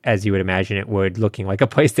Deck, as you would imagine it would, looking like a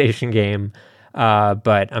PlayStation game.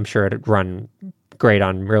 But I'm sure it'd run great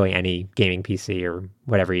on really any gaming PC or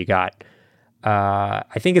whatever you got.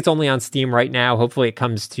 I think it's only on Steam right now. Hopefully it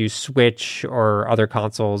comes to Switch or other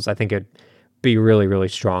consoles. I think it'd be really, really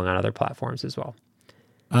strong on other platforms as well.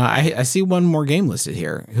 I see one more game listed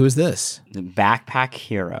here. Who is this? The Backpack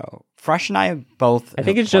Hero. Fresh and I have both. I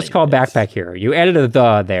think it's just called Backpack Hero. You added a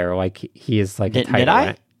 "the" there, like he is like a title. Did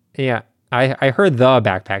I? Yeah, I heard the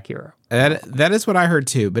Backpack Hero. That is what I heard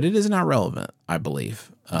too, but it is not relevant, I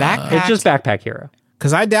believe. It's just Backpack Hero.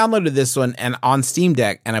 Because I downloaded this one and on Steam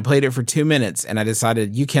Deck, and I played it for 2 minutes, and I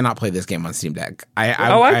decided you cannot play this game on Steam Deck.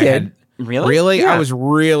 I did. Really? Yeah. I was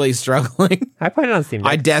really struggling. I played it on Steam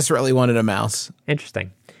Deck. I desperately wanted a mouse.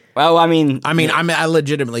 Interesting. Well, I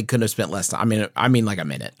legitimately couldn't have spent less time. I mean, like a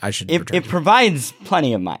minute. I should. It provides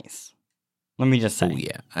plenty of mice. Let me just say. Oh,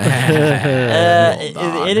 yeah.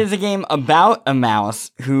 It is a game about a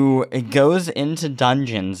mouse who goes into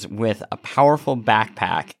dungeons with a powerful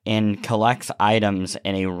backpack and collects items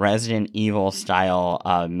in a Resident Evil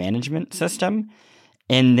style management system.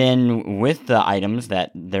 And then with the items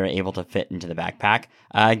that they're able to fit into the backpack,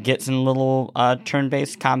 gets in little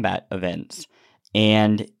turn-based combat events.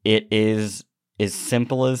 And it is as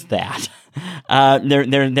simple as that.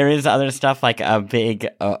 There is other stuff like a big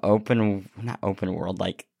not open world,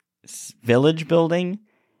 like village building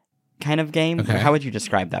kind of game. Okay. How would you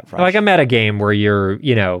describe that, Fresh? Like a meta game where you're,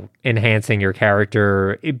 enhancing your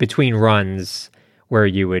character between runs, where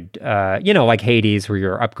you would, like Hades, where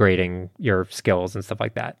you're upgrading your skills and stuff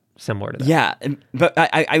like that. Similar to that. Yeah, but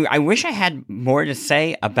I wish I had more to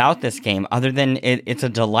say about this game other than it's a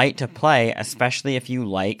delight to play, especially if you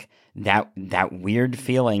like that weird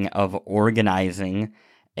feeling of organizing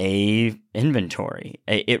a inventory.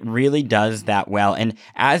 It really does that well. And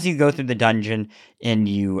as you go through the dungeon and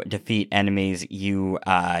you defeat enemies, you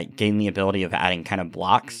gain the ability of adding kind of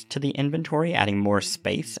blocks to the inventory, adding more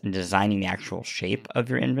space and designing the actual shape of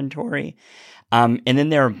your inventory. And then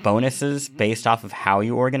there are bonuses based off of how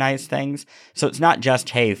you organize things. So it's not just,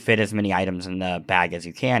 hey, fit as many items in the bag as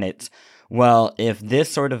you can. It's well, if this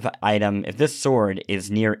sort of item, if this sword is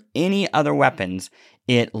near any other weapons,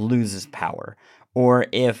 it loses power. Or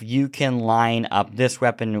if you can line up this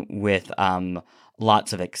weapon with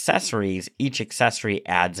lots of accessories, each accessory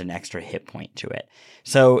adds an extra hit point to it.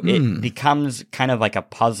 So it becomes kind of like a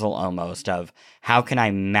puzzle almost of how can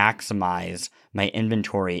I maximize my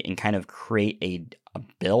inventory and kind of create a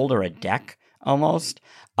build or a deck almost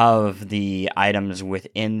of the items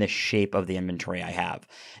within the shape of the inventory I have.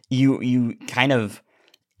 You kind of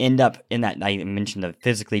end up in that, I mentioned the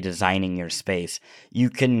physically designing your space. You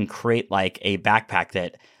can create like a backpack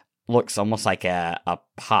that looks almost like a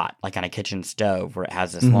pot, like on a kitchen stove, where it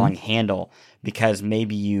has this long handle, because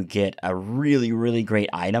maybe you get a really, really great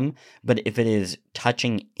item, but if it is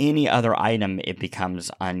touching any other item, it becomes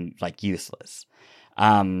useless.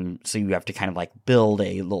 So you have to kind of like build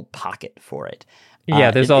a little pocket for it.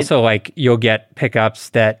 Yeah, there's also like you'll get pickups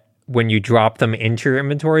that when you drop them into your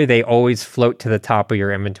inventory, they always float to the top of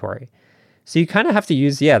your inventory. So you kind of have to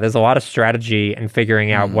use, there's a lot of strategy in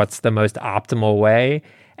figuring out what's the most optimal way.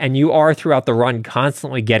 And you are throughout the run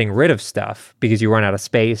constantly getting rid of stuff because you run out of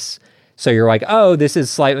space. So you're like, oh, this is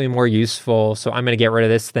slightly more useful, so I'm going to get rid of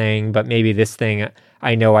this thing, but maybe this thing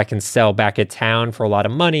I know I can sell back at town for a lot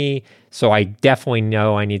of money, so I definitely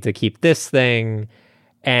know I need to keep this thing.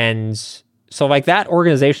 And so like that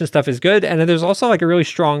organization stuff is good. And then there's also like a really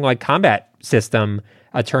strong like combat system,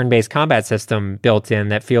 a turn-based combat system built in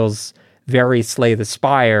that feels very Slay the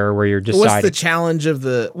Spire, where you're deciding. What's the challenge of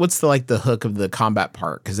what's the hook of the combat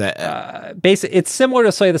part? Because that basically it's similar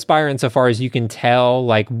to Slay the Spire insofar as you can tell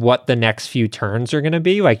like what the next few turns are going to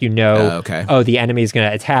be. Like oh, the enemy is going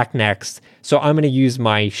to attack next, so I'm going to use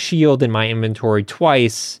my shield in my inventory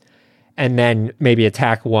twice, and then maybe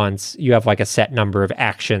attack once. You have like a set number of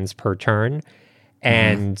actions per turn,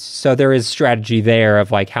 and so there is strategy there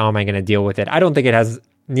of like how am I going to deal with it. I don't think it has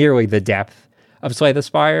nearly the depth of Slay the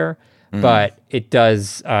Spire. But it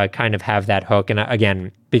does kind of have that hook. And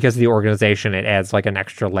again, because of the organization, it adds like an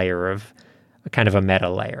extra layer of kind of a meta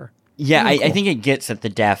layer. Yeah, cool. I think it gets at the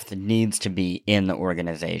depth that needs to be in the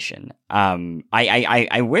organization.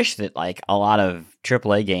 I wish that like a lot of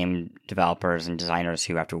AAA game developers and designers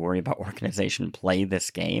who have to worry about organization play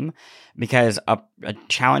this game, because a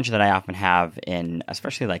challenge that I often have in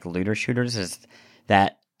especially like looter shooters is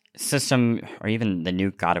that system, or even the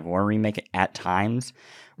new God of War remake at times,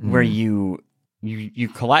 where you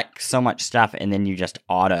collect so much stuff and then you just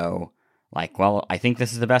auto like, well, I think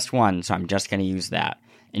this is the best one, so I'm just going to use that.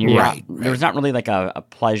 And you're there's not really like a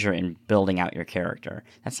pleasure in building out your character.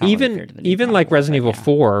 That's not even like Resident Evil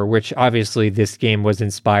 4, which obviously this game was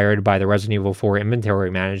inspired by the Resident Evil 4 inventory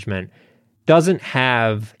management, doesn't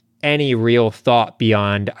have any real thought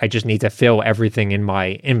beyond I just need to fill everything in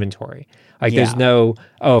my inventory. Like there's no,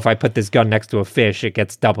 if I put this gun next to a fish, it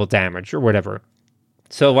gets double damage or whatever.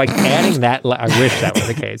 So like adding that, I wish that was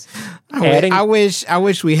the case. I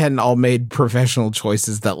wish we hadn't all made professional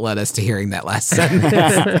choices that led us to hearing that last sentence.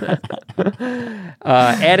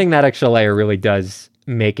 Adding that extra layer really does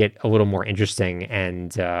make it a little more interesting.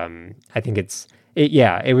 And I think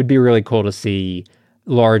it would be really cool to see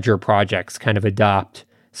larger projects kind of adopt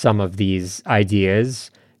some of these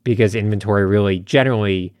ideas, because inventory really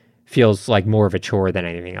generally feels like more of a chore than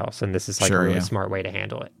anything else. And this is like a really smart way to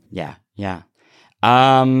handle it. Yeah.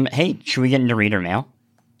 Hey, should we get into reader mail?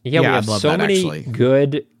 Yeah, we have so many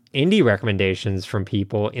good indie recommendations from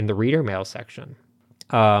people in the reader mail section.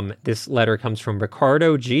 This letter comes from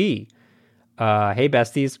Ricardo G. Hey,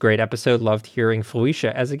 besties, great episode. Loved hearing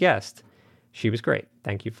Felicia as a guest. She was great.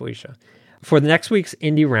 Thank you, Felicia. For the next week's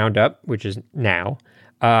indie roundup, which is now,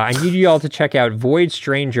 I need you all to check out Void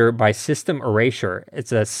Stranger by System Erasure.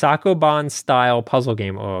 It's a Sokoban-style puzzle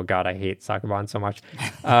game. Oh, God, I hate Sokoban so much.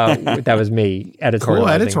 That was me editorializing. Cool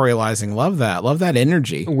editorializing. Love that. Love that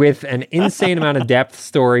energy. With an insane amount of depth,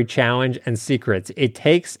 story, challenge, and secrets. It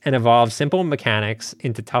takes and evolves simple mechanics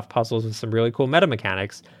into tough puzzles with some really cool meta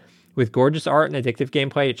mechanics. With gorgeous art and addictive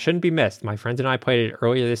gameplay, it shouldn't be missed. My friends and I played it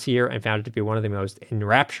earlier this year and found it to be one of the most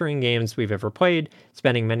enrapturing games we've ever played,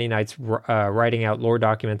 spending many nights writing out lore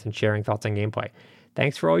documents and sharing thoughts on gameplay.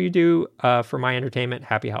 Thanks for all you do for my entertainment.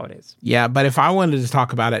 Happy holidays. Yeah, but if I wanted to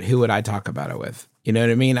talk about it, who would I talk about it with? You know what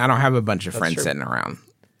I mean? I don't have a bunch of friends sitting around.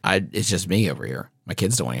 It's just me over here. My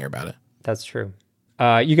kids don't want to hear about it. That's true.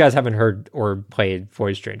 You guys haven't heard or played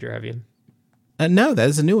Void Stranger, have you? No, that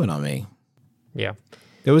is a new one on me. Yeah.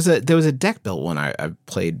 There was a deck built when I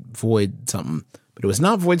played Void something, but it was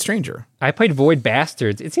not Void Stranger. I played Void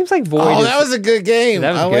Bastards. It seems like Void. Oh, that was a good game.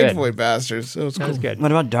 I like Void Bastards. That was good.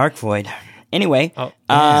 What about Dark Void? Anyway,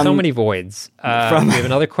 so many voids. We have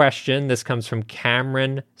another question. This comes from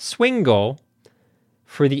Cameron Swingle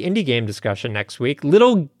for the indie game discussion next week.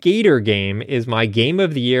 Little Gator Game is my game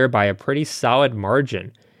of the year by a pretty solid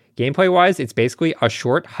margin. Gameplay-wise, it's basically a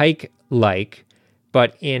short hike-like,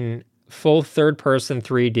 but in full third-person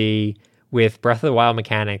 3D with Breath of the Wild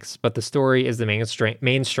mechanics, but the story is the main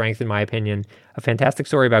strength, in my opinion. A fantastic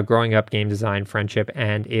story about growing up, game design, friendship,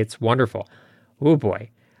 and it's wonderful. Oh boy,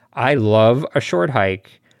 I love a short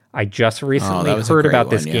hike. I just recently heard about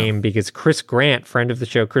this game because Chris Grant, friend of the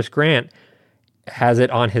show, Chris Grant, has it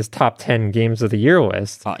on his top 10 games of the year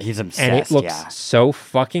list. Oh, he's obsessed, and it looks so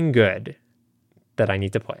fucking good that I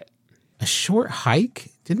need to play it. A short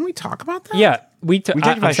hike? Didn't we talk about that? Yeah, we talked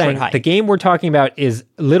about saying short hike. The game we're talking about is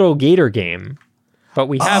Little Gator Game, but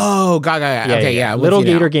we have... Oh, God. Okay, yeah. Little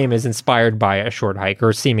Gator Game is inspired by a short hike,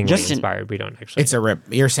 or seemingly inspired. We don't actually... It's a rip.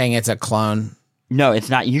 You're saying it's a clone? No, it's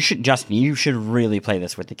not. You should really play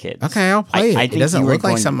this with the kids. Okay, I'll play it. It doesn't look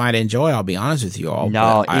like something I'd enjoy, I'll be honest with you all.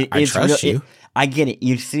 No, I trust you. I get it.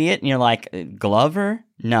 You see it and you're like, Glover?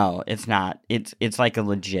 No, it's not. It's like a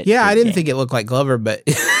legit. Yeah, I didn't think it looked like Glover, but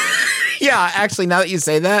yeah, actually, now that you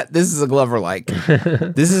say that, this is a Glover-like.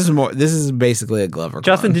 This is basically a Glover clone.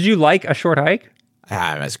 Justin, did you like A Short Hike?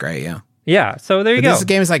 That's great, yeah. Yeah, so there you go. This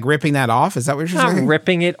game is like ripping that off? Is that what you're saying? Not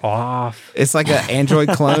ripping it off. It's like an Android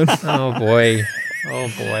clone? Oh, boy. Oh,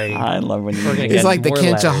 boy. I love when it's like the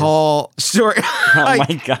Kensha Hall short Oh,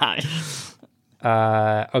 my gosh.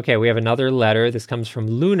 Okay, we have another letter. This comes from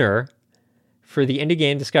Lunar. For the indie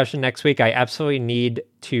game discussion next week, I absolutely need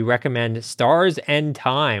to recommend Stars End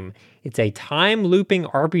Time. It's a time-looping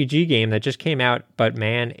RPG game that just came out, but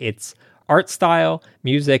man, its art style,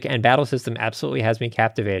 music, and battle system absolutely has me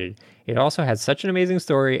captivated. It also has such an amazing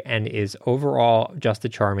story and is overall just a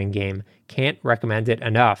charming game. Can't recommend it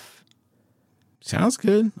enough. Sounds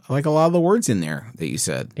good. I like a lot of the words in there that you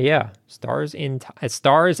said. Yeah, Stars End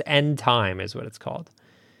Time is what it's called.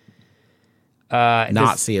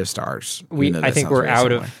 Not Sea of Stars. I think we're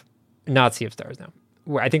out of not Sea of Stars now.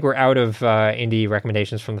 I think we're out of indie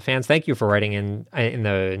recommendations from the fans. Thank you for writing in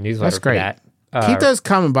the newsletter. That's great. For that. Keep those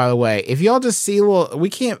coming. By the way, if y'all just see we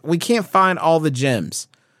can't find all the gems.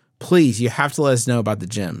 Please, you have to let us know about the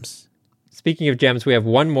gems. Speaking of gems, we have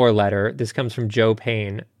one more letter. This comes from Joe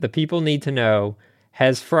Payne. The people need to know: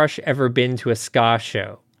 has Frush ever been to a ska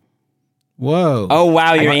show? Whoa! Oh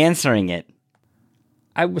wow, you're answering it.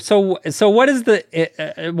 So what is the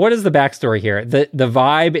backstory here? The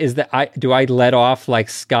vibe is that I let off like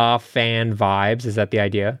ska fan vibes? Is that the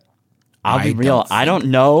idea? I'll be real. I don't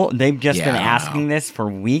know. They've just been asking this for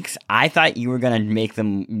weeks. I thought you were going to make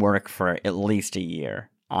them work for at least a year.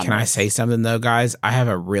 Can I say something though, guys? I have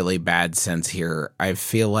a really bad sense here. I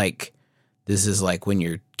feel like this is like when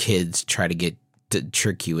your kids try to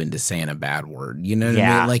trick you into saying a bad word. You know what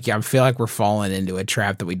I mean? Like, I feel like we're falling into a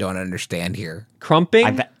trap that we don't understand here.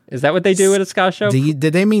 Crumping? Is that what they do at a ska show? Did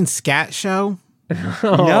they mean scat show?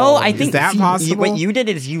 No, I think is that possible? What you did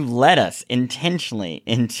is you led us intentionally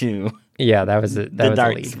into that was the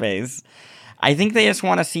dark space. I think they just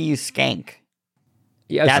want to see you skank.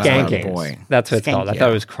 Yeah, that's skanking. That's what it's called. I thought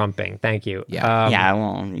it was crumping. Thank you. Yeah.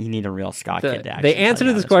 Well, you need a real ska kid to actually the answer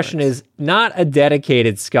to this question is not a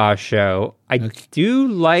dedicated ska show. I do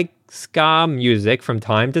like ska music from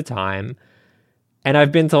time to time, and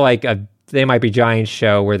I've been to like a They Might Be Giants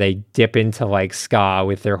show where they dip into like ska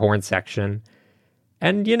with their horn section,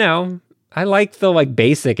 and I like the like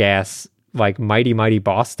basic ass like Mighty Mighty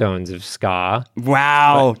Boss Tones of ska.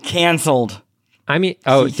 Wow, canceled. I mean,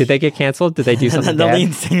 did they get canceled? Did they do something the bad?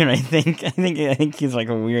 lead singer, I think he's like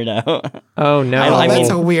a weirdo. Oh, no. That's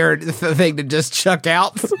a weird thing to just chuck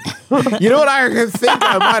out. You know what I think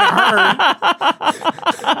I might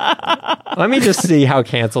have heard? Let me just see how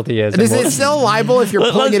canceled he is. Is it still libel if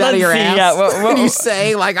you're pulling it out of your ass? Yeah, when you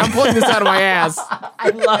say, like, I'm pulling this out of my ass. I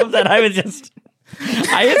love that.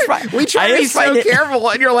 We try to be so careful,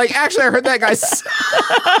 and you're like, actually, I heard that guy.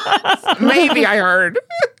 Maybe I heard.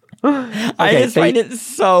 I just find it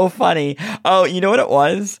so funny. Oh, you know what it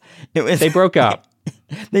was? They broke up.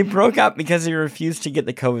 They broke up because he refused to get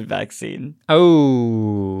the COVID vaccine.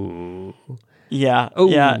 Oh. Yeah. Oh.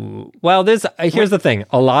 Yeah. Well, here's the thing.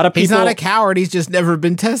 A lot of people... He's not a coward. He's just never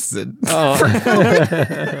been tested. Oh.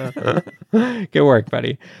 Good work,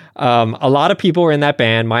 buddy. A lot of people were in that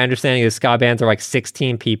band. My understanding is ska bands are like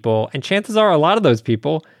 16 people. And chances are a lot of those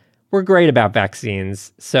people were great about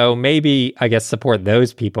vaccines. So maybe, I guess, support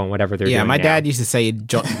those people and whatever they're doing. Yeah, my now. dad used to say you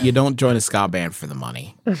don't join a ska band for the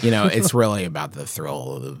money. It's really about the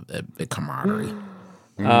thrill of the camaraderie.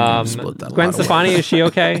 Gwen Stefani, is she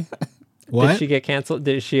okay? What? Did she get canceled?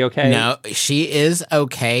 Is she okay? No, she is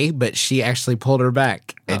okay, but she actually pulled her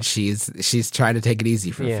back, and she's trying to take it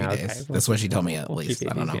easy for a few days. Okay. That's what she told me, at we'll least. Keep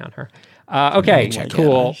it I don't easy know. on her. Okay, check it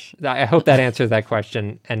cool. I hope that answers that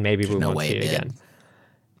question, and maybe we won't way see it it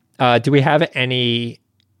again. Do we have any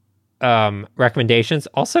recommendations?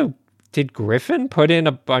 Also, did Griffin put in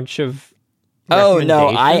a bunch of Oh no,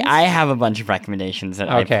 recommendations? I have a bunch of recommendations that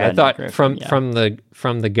Okay, I thought from the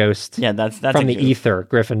ghost, that's from the goof. ether,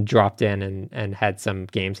 Griffin dropped in and had some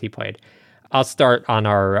games he played. I'll start on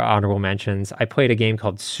our honorable mentions. I played a game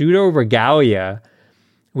called Pseudo Regalia,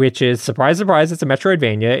 which is, surprise, surprise, it's a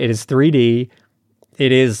Metroidvania. It is 3D.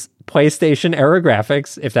 It is PlayStation era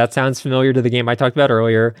graphics. If that sounds familiar to the game I talked about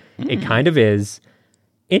earlier, it kind of is.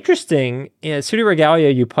 Interesting. In Pseudo Regalia,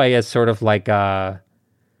 you play as sort of like a...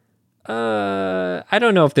 I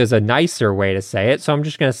don't know if there's a nicer way to say it, so I'm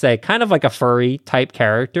just going to say kind of like a furry type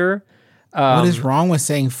character. What is wrong with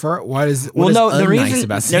saying fur? What is the unnice reason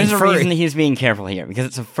about saying there's a furry? reason he's being careful here because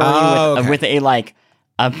it's a furry with a like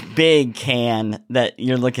a big can that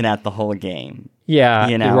you're looking at the whole game. Yeah,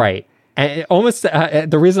 you know? Right. And it almost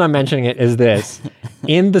the reason I'm mentioning it is this: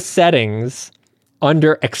 in the settings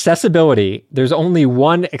under accessibility, there's only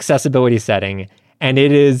one accessibility setting, and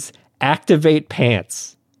it is activate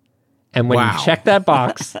pants. And when you check that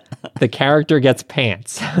box, the character gets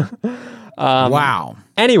pants. Wow.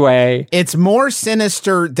 Anyway, it's more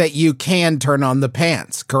sinister that you can turn on the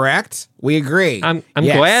pants, correct? We agree. I'm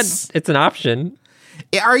glad it's an option.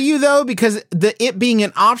 Are you though? Because it being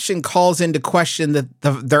an option calls into question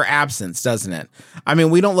their absence, doesn't it? I mean,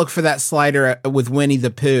 we don't look for that slider with Winnie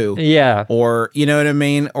the Pooh. Yeah. Or, you know what I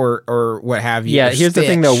mean? Or what have you. Yeah, here's the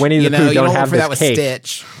thing though, Winnie the Pooh don't have for this that with cape.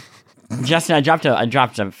 Stitch. Justin, I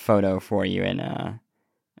dropped a photo for you in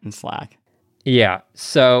Slack. Yeah.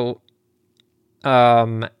 So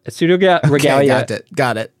Pseudo Regalia. Okay,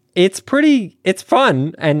 got it. It's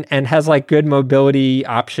fun and has like good mobility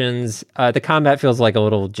options. The combat feels like a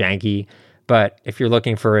little janky, but if you're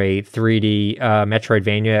looking for a 3D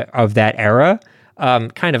Metroidvania of that era,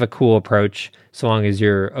 kind of a cool approach, so long as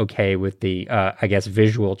you're okay with the, I guess,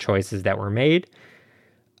 visual choices that were made.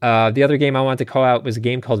 The other game I wanted to call out was a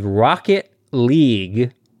game called Rocket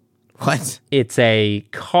League. What? It's a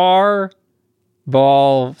car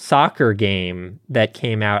ball soccer game that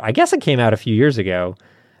came out. I guess it came out a few years ago.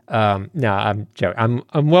 No, I'm joking.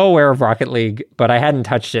 I'm well aware of Rocket League, but I hadn't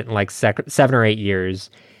touched it in like 7 or 8 years.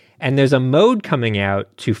 And there's a mode coming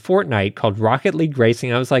out to Fortnite called Rocket League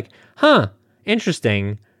Racing. I was like,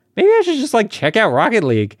 interesting. Maybe I should just like check out Rocket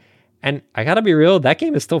League. And I gotta be real, that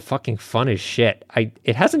game is still fucking fun as shit.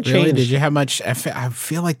 It hasn't changed. Really? Did you have much? I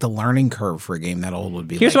feel like the learning curve for a game that old would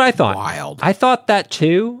be. Here's what I thought. Wild. I thought that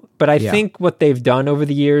too, but I think what they've done over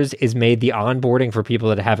the years is made the onboarding for people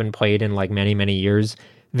that haven't played in like many, many years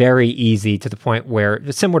very easy, to the point where,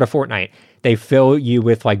 similar to Fortnite, they fill you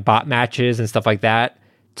with like bot matches and stuff like that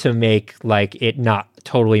to make like it not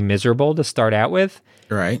totally miserable to start out with.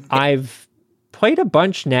 Right. I've played a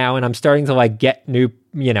bunch now, and I'm starting to like get new,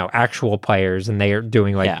 actual players, and they are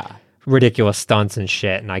doing like ridiculous stunts and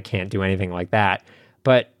shit, and I can't do anything like that.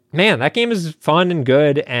 But man, that game is fun and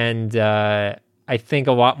good, and I think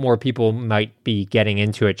a lot more people might be getting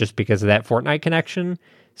into it just because of that Fortnite connection.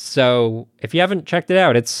 So if you haven't checked it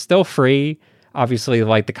out, it's still free. Obviously,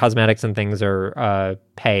 like the cosmetics and things are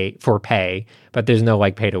pay, but there's no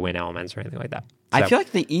like pay to win elements or anything like that. So, I feel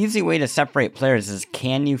like the easy way to separate players is,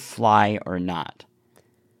 can you fly or not?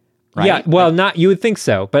 Right? Yeah, well, not you would think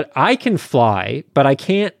so, but I can fly, but I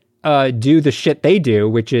can't do the shit they do,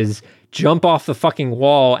 which is jump off the fucking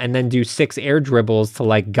wall and then do 6 air dribbles to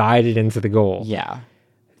like guide it into the goal. Yeah.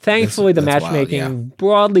 Thankfully, the that's matchmaking, wild,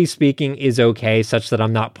 broadly speaking, is okay, such that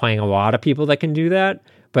I'm not playing a lot of people that can do that.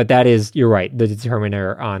 But that is, you're right, the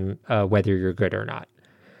determiner on whether you're good or not.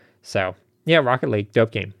 So, yeah, Rocket League,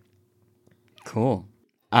 dope game. Cool.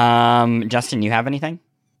 Justin, you have anything?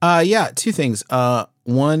 Yeah, 2 things.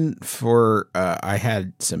 One, for I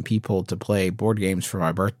had some people to play board games for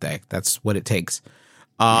my birthday. That's what it takes.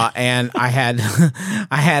 And I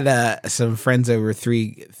had some friends over,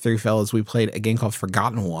 three fellows. We played a game called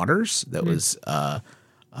Forgotten Waters that was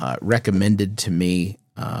recommended to me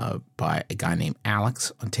by a guy named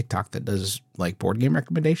Alex on TikTok that does like board game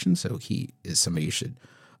recommendations. So he is somebody you should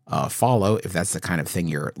follow if that's the kind of thing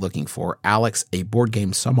you're looking for. Alex, a board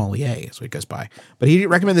game sommelier, is what he goes by. But he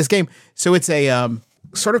didn't recommend this game. So it's a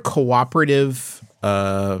sort of cooperative,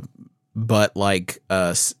 but like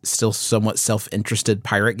still somewhat self-interested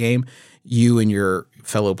pirate game. You and your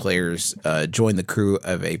fellow players join the crew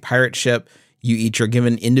of a pirate ship. You each are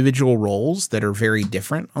given individual roles that are very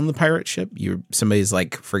different on the pirate ship. Somebody's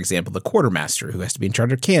like, for example, the quartermaster, who has to be in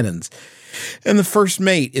charge of cannons. And the first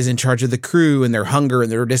mate is in charge of the crew and their hunger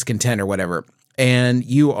and their discontent or whatever. and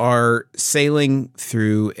you are sailing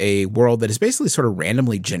through a world that is basically sort of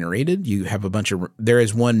randomly generated. You have there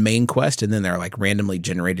is one main quest, and then there are like randomly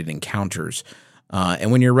generated encounters.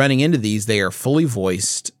 And when you're running into these, they are fully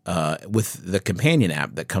voiced with the companion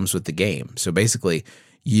app that comes with the game. So basically,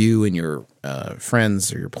 you and your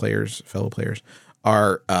friends or your fellow players,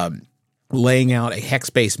 are laying out a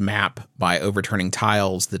hex-based map by overturning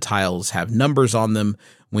tiles. The tiles have numbers on them.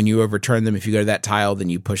 When you overturn them, if you go to that tile, then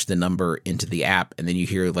you push the number into the app, and then you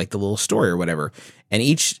hear like the little story or whatever. And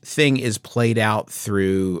each thing is played out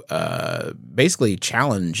through basically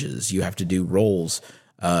challenges. You have to do rolls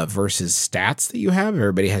versus stats that you have.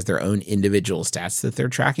 Everybody has their own individual stats that they're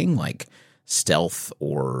tracking, like stealth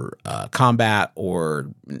or combat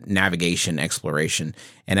or navigation, exploration.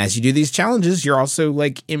 And as you do these challenges, you're also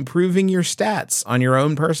like improving your stats on your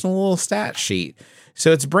own personal little stat sheet.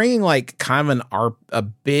 So it's bringing like kind of a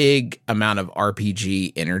big amount of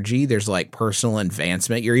RPG energy. There's like personal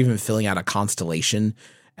advancement. You're even filling out a constellation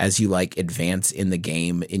as you like advance in the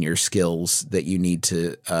game in your skills that you need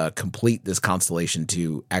to complete this constellation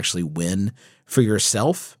to actually win for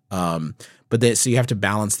yourself. So you have to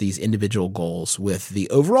balance these individual goals with the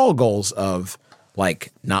overall goals of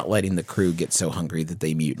like not letting the crew get so hungry that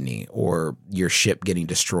they mutiny, or your ship getting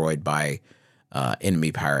destroyed by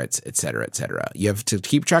enemy pirates, et cetera, et cetera. You have to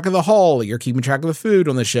keep track of the hull. You're keeping track of the food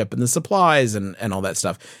on the ship and the supplies and all that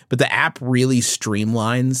stuff. But the app really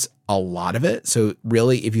streamlines a lot of it. So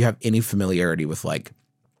really, if you have any familiarity with like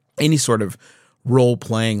any sort of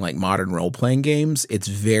role-playing, like modern role-playing games, it's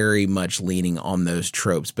very much leaning on those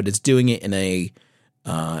tropes, but it's doing it in a,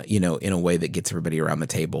 in a way that gets everybody around the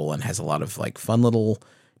table and has a lot of like fun little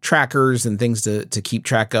trackers and things to keep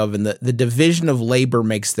track of. And the division of labor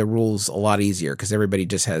makes the rules a lot easier because everybody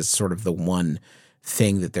just has sort of the one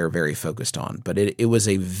thing that they're very focused on. But it was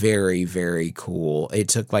a very, very cool. It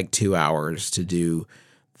took like 2 hours to do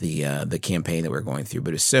the campaign that we're going through,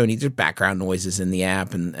 but it's so neat. There's background noises in the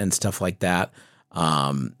app and stuff like that.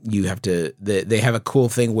 You have to, they have a cool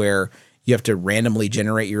thing where you have to randomly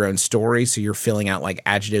generate your own story. So you're filling out like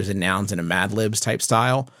adjectives and nouns in a Mad Libs type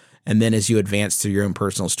style. And then as you advance through your own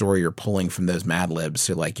personal story, you're pulling from those Mad Libs.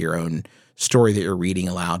 So like your own story that you're reading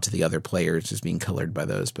aloud to the other players is being colored by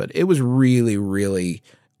those. But it was really, really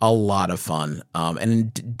a lot of fun.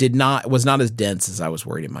 And was not as dense as I was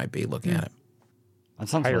worried it might be looking at it. That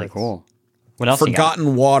sounds really cool. What else?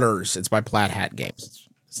 Forgotten Waters. It's by Plaid Hat Games.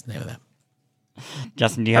 That's the name of that.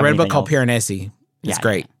 Justin, do you have I read a book anything called else? Piranesi. It's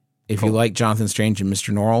great. If Cool. you like Jonathan Strange and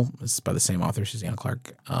Mr. Norrell, it's by the same author, Suzanne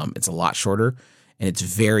Clark. It's a lot shorter, and it's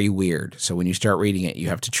very weird. So when you start reading it, you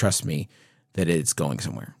have to trust me that it's going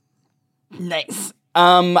somewhere. Nice.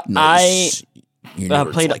 Nice. You know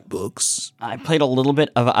played like books. I played a little bit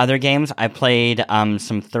of other games. I played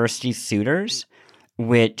some Thirsty Suitors,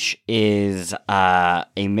 which is a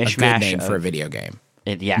mishmash. A good name for a video game.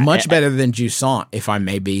 Much better than Jusant, if I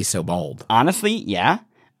may be so bold. Honestly, yeah.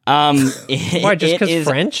 Why, just because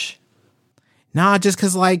French? Nah, just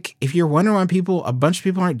because, like, if you're wondering why a bunch of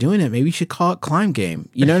people aren't doing it, maybe you should call it Climb Game.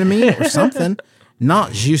 You know what I mean? Or something.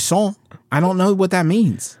 Not Jusant. I don't know what that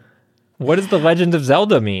means. What does the Legend of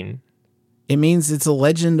Zelda mean? It means it's a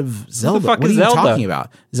Legend of Zelda. What are you Zelda? talking about?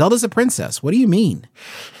 Zelda's a princess. What do you mean?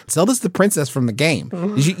 Zelda's the princess from the game.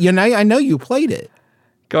 I know you played it.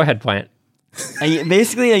 Go ahead, Plant.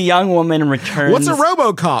 Basically, a young woman returns. What's a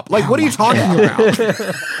RoboCop? Like, what are you talking about?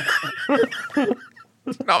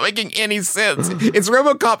 It's not making any sense. It's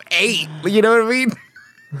RoboCop 8. You know what I mean?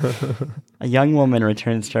 A young woman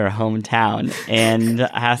returns to her hometown and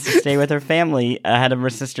has to stay with her family ahead of her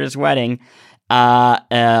sister's wedding.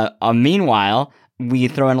 Meanwhile, we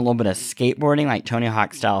throw in a little bit of skateboarding, like Tony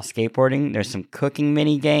Hawk style skateboarding. There's some cooking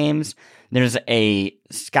mini games. There's a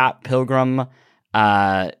Scott Pilgrim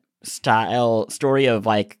style story of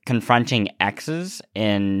like confronting exes,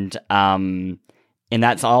 and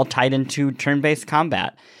that's all tied into turn-based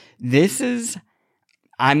combat.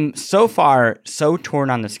 I'm so far so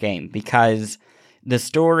torn on this game because the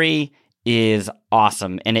story is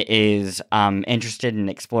awesome and it is interested in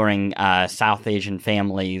exploring South Asian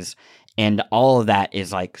families, and all of that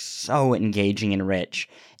is like so engaging and rich,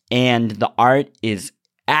 and the art is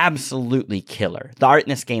absolutely killer. The art in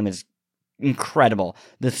this game is incredible.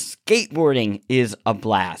 The skateboarding is a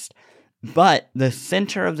blast, but the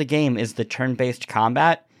center of the game is the turn-based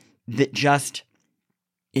combat that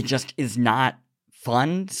it just is not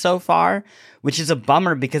fun so far, which is a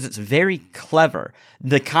bummer because it's very clever.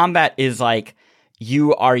 The combat is like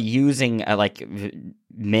you are using like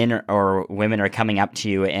men or women are coming up to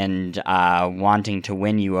you and wanting to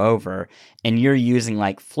win you over, and you're using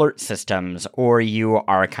like flirt systems, or you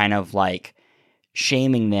are kind of like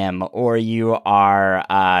shaming them, or you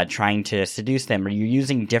are trying to seduce them, or you're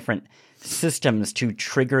using different systems to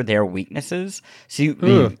trigger their weaknesses. So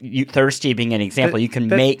you thirsty being an example, you can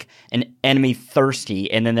make an enemy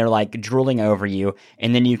thirsty, and then they're like drooling over you,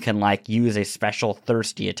 and then you can like use a special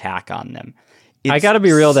thirsty attack on them. I gotta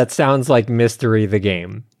be real, that sounds like Mystery the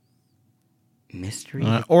game. Mystery?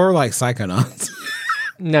 Or like Psychonauts.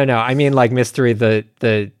 No, I mean like Mystery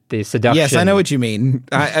the seduction. Yes, I know what you mean.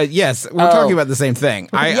 Yes, we're talking about the same thing.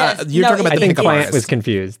 You're talking about I the think pickup Plant artist. was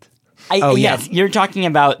confused. Yes, you're talking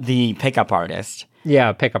about the pickup artist.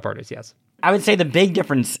 Yeah, pickup artist, yes. I would say the big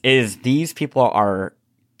difference is these people are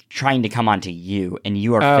trying to come onto you, and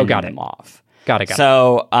you are fending them off. Got it.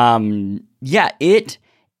 So,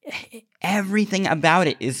 everything about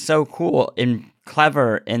it is so cool and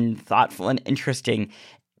clever and thoughtful and interesting,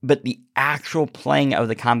 but the actual playing of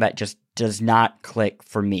the combat just does not click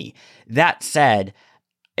for me. That said,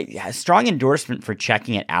 a strong endorsement for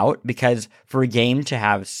checking it out, because for a game to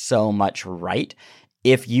have so much right,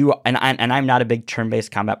 if you and I'm not a big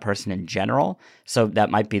turn-based combat person in general, so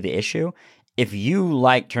that might be the issue. If you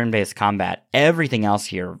like turn-based combat, everything else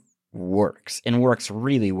here works and works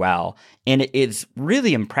really well, and it's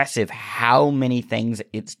really impressive how many things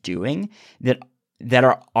it's doing that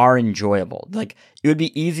are enjoyable. Like, it would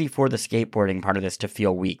be easy for the skateboarding part of this to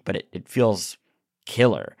feel weak, but it feels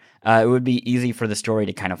killer. It would be easy for the story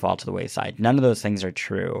to kind of fall to the wayside. None of those things are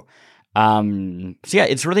true.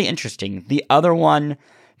 It's really interesting. The other one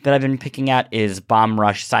that I've been picking at is Bomb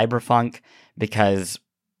Rush Cyberpunk, because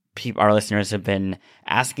our listeners have been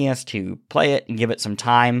asking us to play it and give it some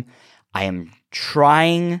time. I am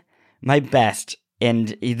trying my best,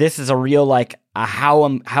 and this is a real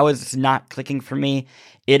how is this not clicking for me?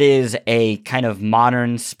 It is a kind of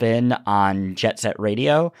modern spin on Jet Set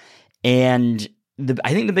Radio, and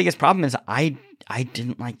I think the biggest problem is I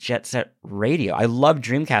didn't like Jet Set Radio. I love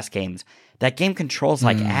Dreamcast games. That game controls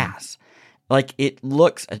like ass. Like, it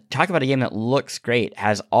looks, talk about a game that looks great,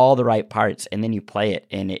 has all the right parts, and then you play it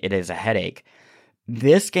and it is a headache.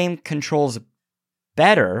 This game controls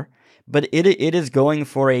better, but it is going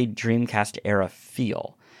for a Dreamcast era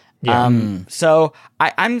feel. Yeah. So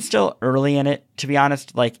I'm still early in it, to be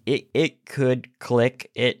honest. Like, it could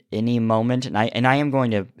click at any moment, and I am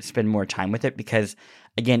going to spend more time with it, because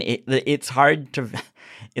again, it's hard to.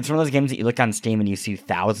 It's one of those games that you look on Steam and you see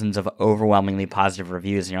thousands of overwhelmingly positive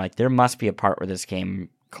reviews, and you're like, there must be a part where this game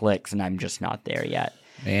clicks, and I'm just not there yet.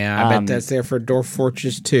 Yeah, I bet that's there for Dwarf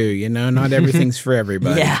Fortress 2. You know, not everything's for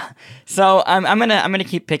everybody. Yeah. So I'm gonna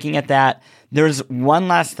keep picking at that. There's one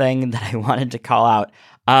last thing that I wanted to call out.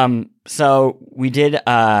 So we did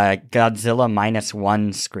Godzilla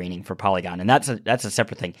 -1 screening for Polygon, and that's a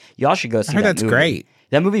separate thing. Y'all should go see that that's movie. Great.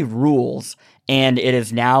 That movie rules, and it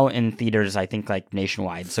is now in theaters, I think, like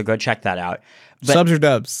nationwide. So go check that out. But, subs or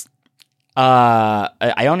dubs? I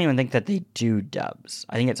don't even think that they do dubs.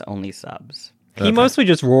 I think it's only subs. He mostly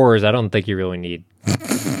just roars. I don't think you really need.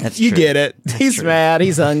 That's you true. get it. He's mad.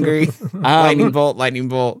 He's hungry. Lightning bolt. Lightning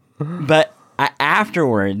bolt. But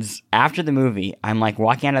afterwards, after the movie, I'm like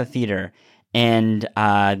walking out of the theater, and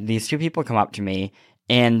these two people come up to me,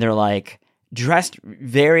 and they're like dressed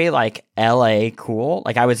very like LA cool.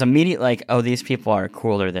 Like, I was immediately like, oh, these people are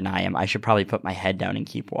cooler than I am. I should probably put my head down and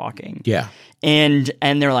keep walking. Yeah. And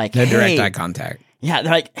they're like, no hey. direct eye contact. Yeah,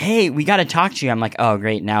 they're like, hey, we got to talk to you. I'm like, oh,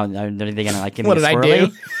 great. Now are they going to like give me what a did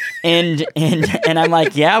swirly? I do? And I'm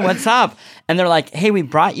like, yeah, what's up? And they're like, hey, we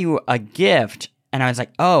brought you a gift. And I was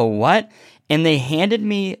like, oh, what? And they handed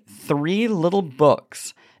me 3 little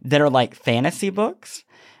books that are like fantasy books.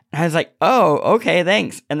 And I was like, oh, okay,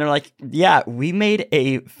 thanks. And they're like, yeah, we made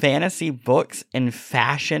a fantasy books and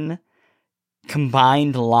fashion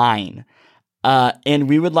combined line. And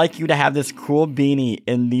we would like you to have this cool beanie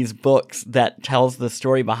in these books that tells the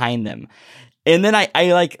story behind them. And then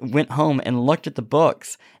I like went home and looked at the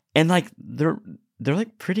books, and like they're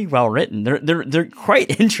like pretty well written. They're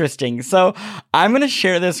quite interesting. So I'm gonna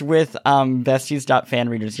share this with besties.fan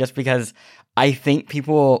readers, just because I think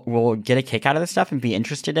people will get a kick out of this stuff and be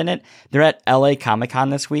interested in it. They're at LA Comic-Con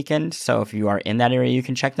this weekend, so if you are in that area, you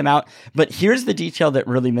can check them out. But here's the detail that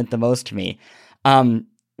really meant the most to me. One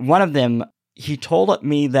of them, he told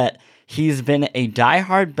me that he's been a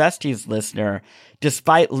diehard Besties listener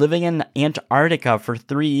despite living in Antarctica for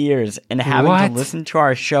 3 years and having to listen to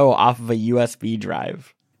our show off of a USB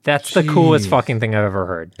drive. That's the coolest fucking thing I've ever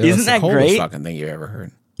heard. Isn't that the great? coolest fucking thing you ever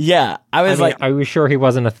heard. Yeah, I was like, are we sure he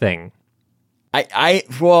wasn't a thing?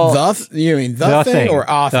 You mean the thing or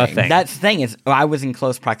a thing? That's the thing is, I was in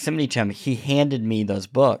close proximity to him. He handed me those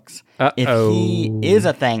books. If he is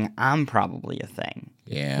a thing, I'm probably a thing.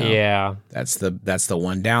 Yeah. That's the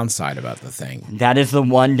one downside about the thing. That is the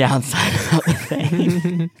one downside about the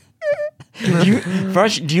thing.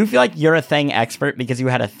 Do you feel like you're a thing expert because you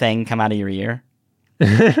had a thing come out of your ear?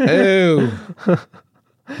 Oh.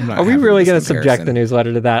 Are we really going to subject the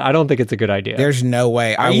newsletter to that? I don't think it's a good idea. There's no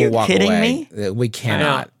way. I will walk kidding away. me? We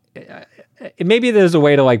cannot. Maybe there's a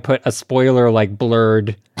way to like put a spoiler like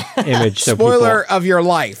blurred image. So Spoiler of your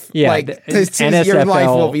life. Yeah, like your NSFL life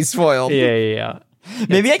will be spoiled. Yeah.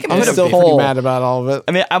 Maybe I can I'm put a still poll. pretty mad about all of it.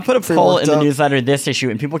 I mean, I'll put a poll in the up. newsletter this issue,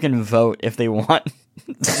 and people can vote if they want.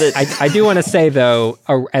 I do want to say though,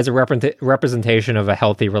 as a representation of a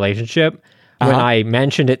healthy relationship, when I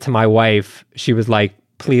mentioned it to my wife, she was like,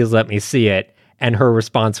 "Please let me see it," and her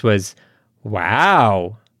response was,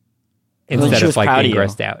 "Wow," instead she of was like proud being of you.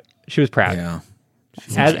 grossed out. She was proud, Yeah.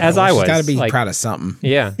 as I was. She's got to be like, proud of something.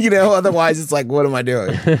 Yeah. Otherwise it's like, what am I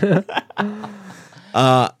doing?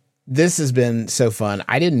 This has been so fun.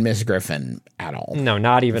 I didn't miss Griffin at all. No,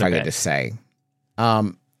 not even if a I bit. could just say.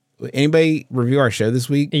 Anybody review our show this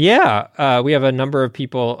week? Yeah, we have a number of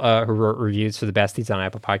people who wrote reviews for the besties on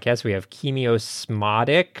Apple Podcasts. We have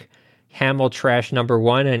Chemiosmotic, Hamel Trash Number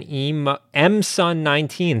 1, and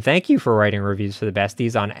MSun19. Thank you for writing reviews for the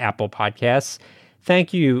besties on Apple Podcasts.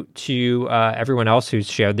 Thank you to everyone else who's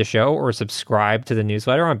shared the show or subscribed to the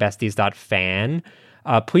newsletter on besties.fan.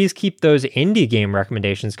 Please keep those indie game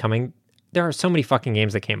recommendations coming. There are so many fucking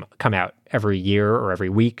games that come out every year or every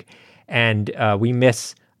week, and we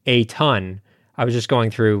miss a ton. I was just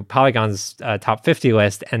going through Polygon's top 50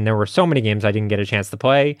 list, and there were so many games I didn't get a chance to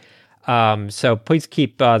play. So please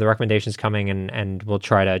keep the recommendations coming, and we'll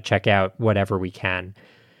try to check out whatever we can.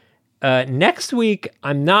 Next week,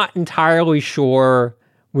 I'm not entirely sure.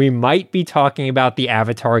 We might be talking about the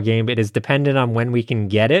Avatar game. It is dependent on when we can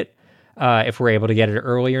get it, if we're able to get it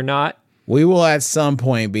early or not. We will at some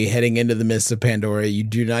point be heading into the Mists of Pandora. You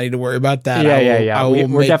do not need to worry about that. Yeah.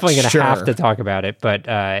 We're definitely going to sure. have to talk about it, but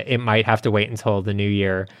it might have to wait until the new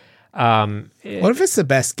year. What if it's the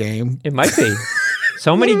best game? It might be.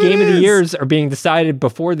 So many Game of the Years are being decided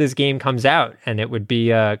before this game comes out, and it would be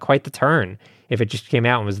quite the turn if it just came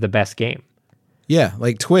out and was the best game. Yeah,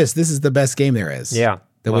 like Twist, this is the best game there is. Yeah.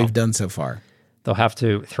 That we've done so far. They'll have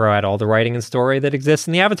to throw out all the writing and story that exists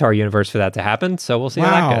in the Avatar universe for that to happen, so we'll see how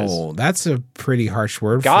that goes. Wow, that's a pretty harsh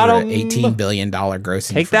word Got for him. an $18 billion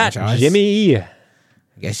grossing Take franchise. that, Jimmy. I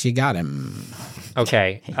guess you got him.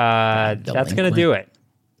 Okay, that's going to do it.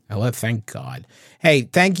 Oh, thank God. Hey,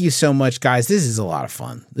 thank you so much, guys. This is a lot of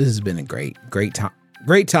fun. This has been a great time.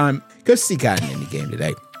 Great time. Go seek out an indie game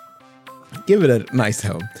today. Give it a nice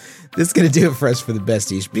home. This is going to do it for us for the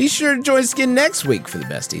besties. Be sure to join us again next week for the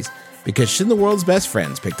besties, because should the world's best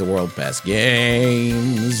friends pick the world's best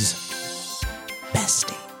games?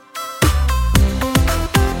 Bestie.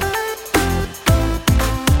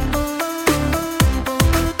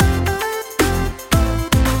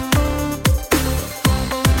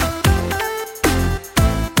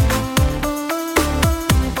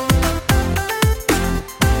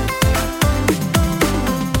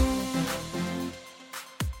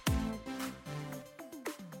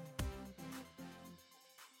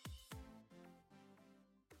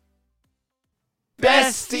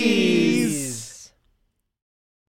 Besties!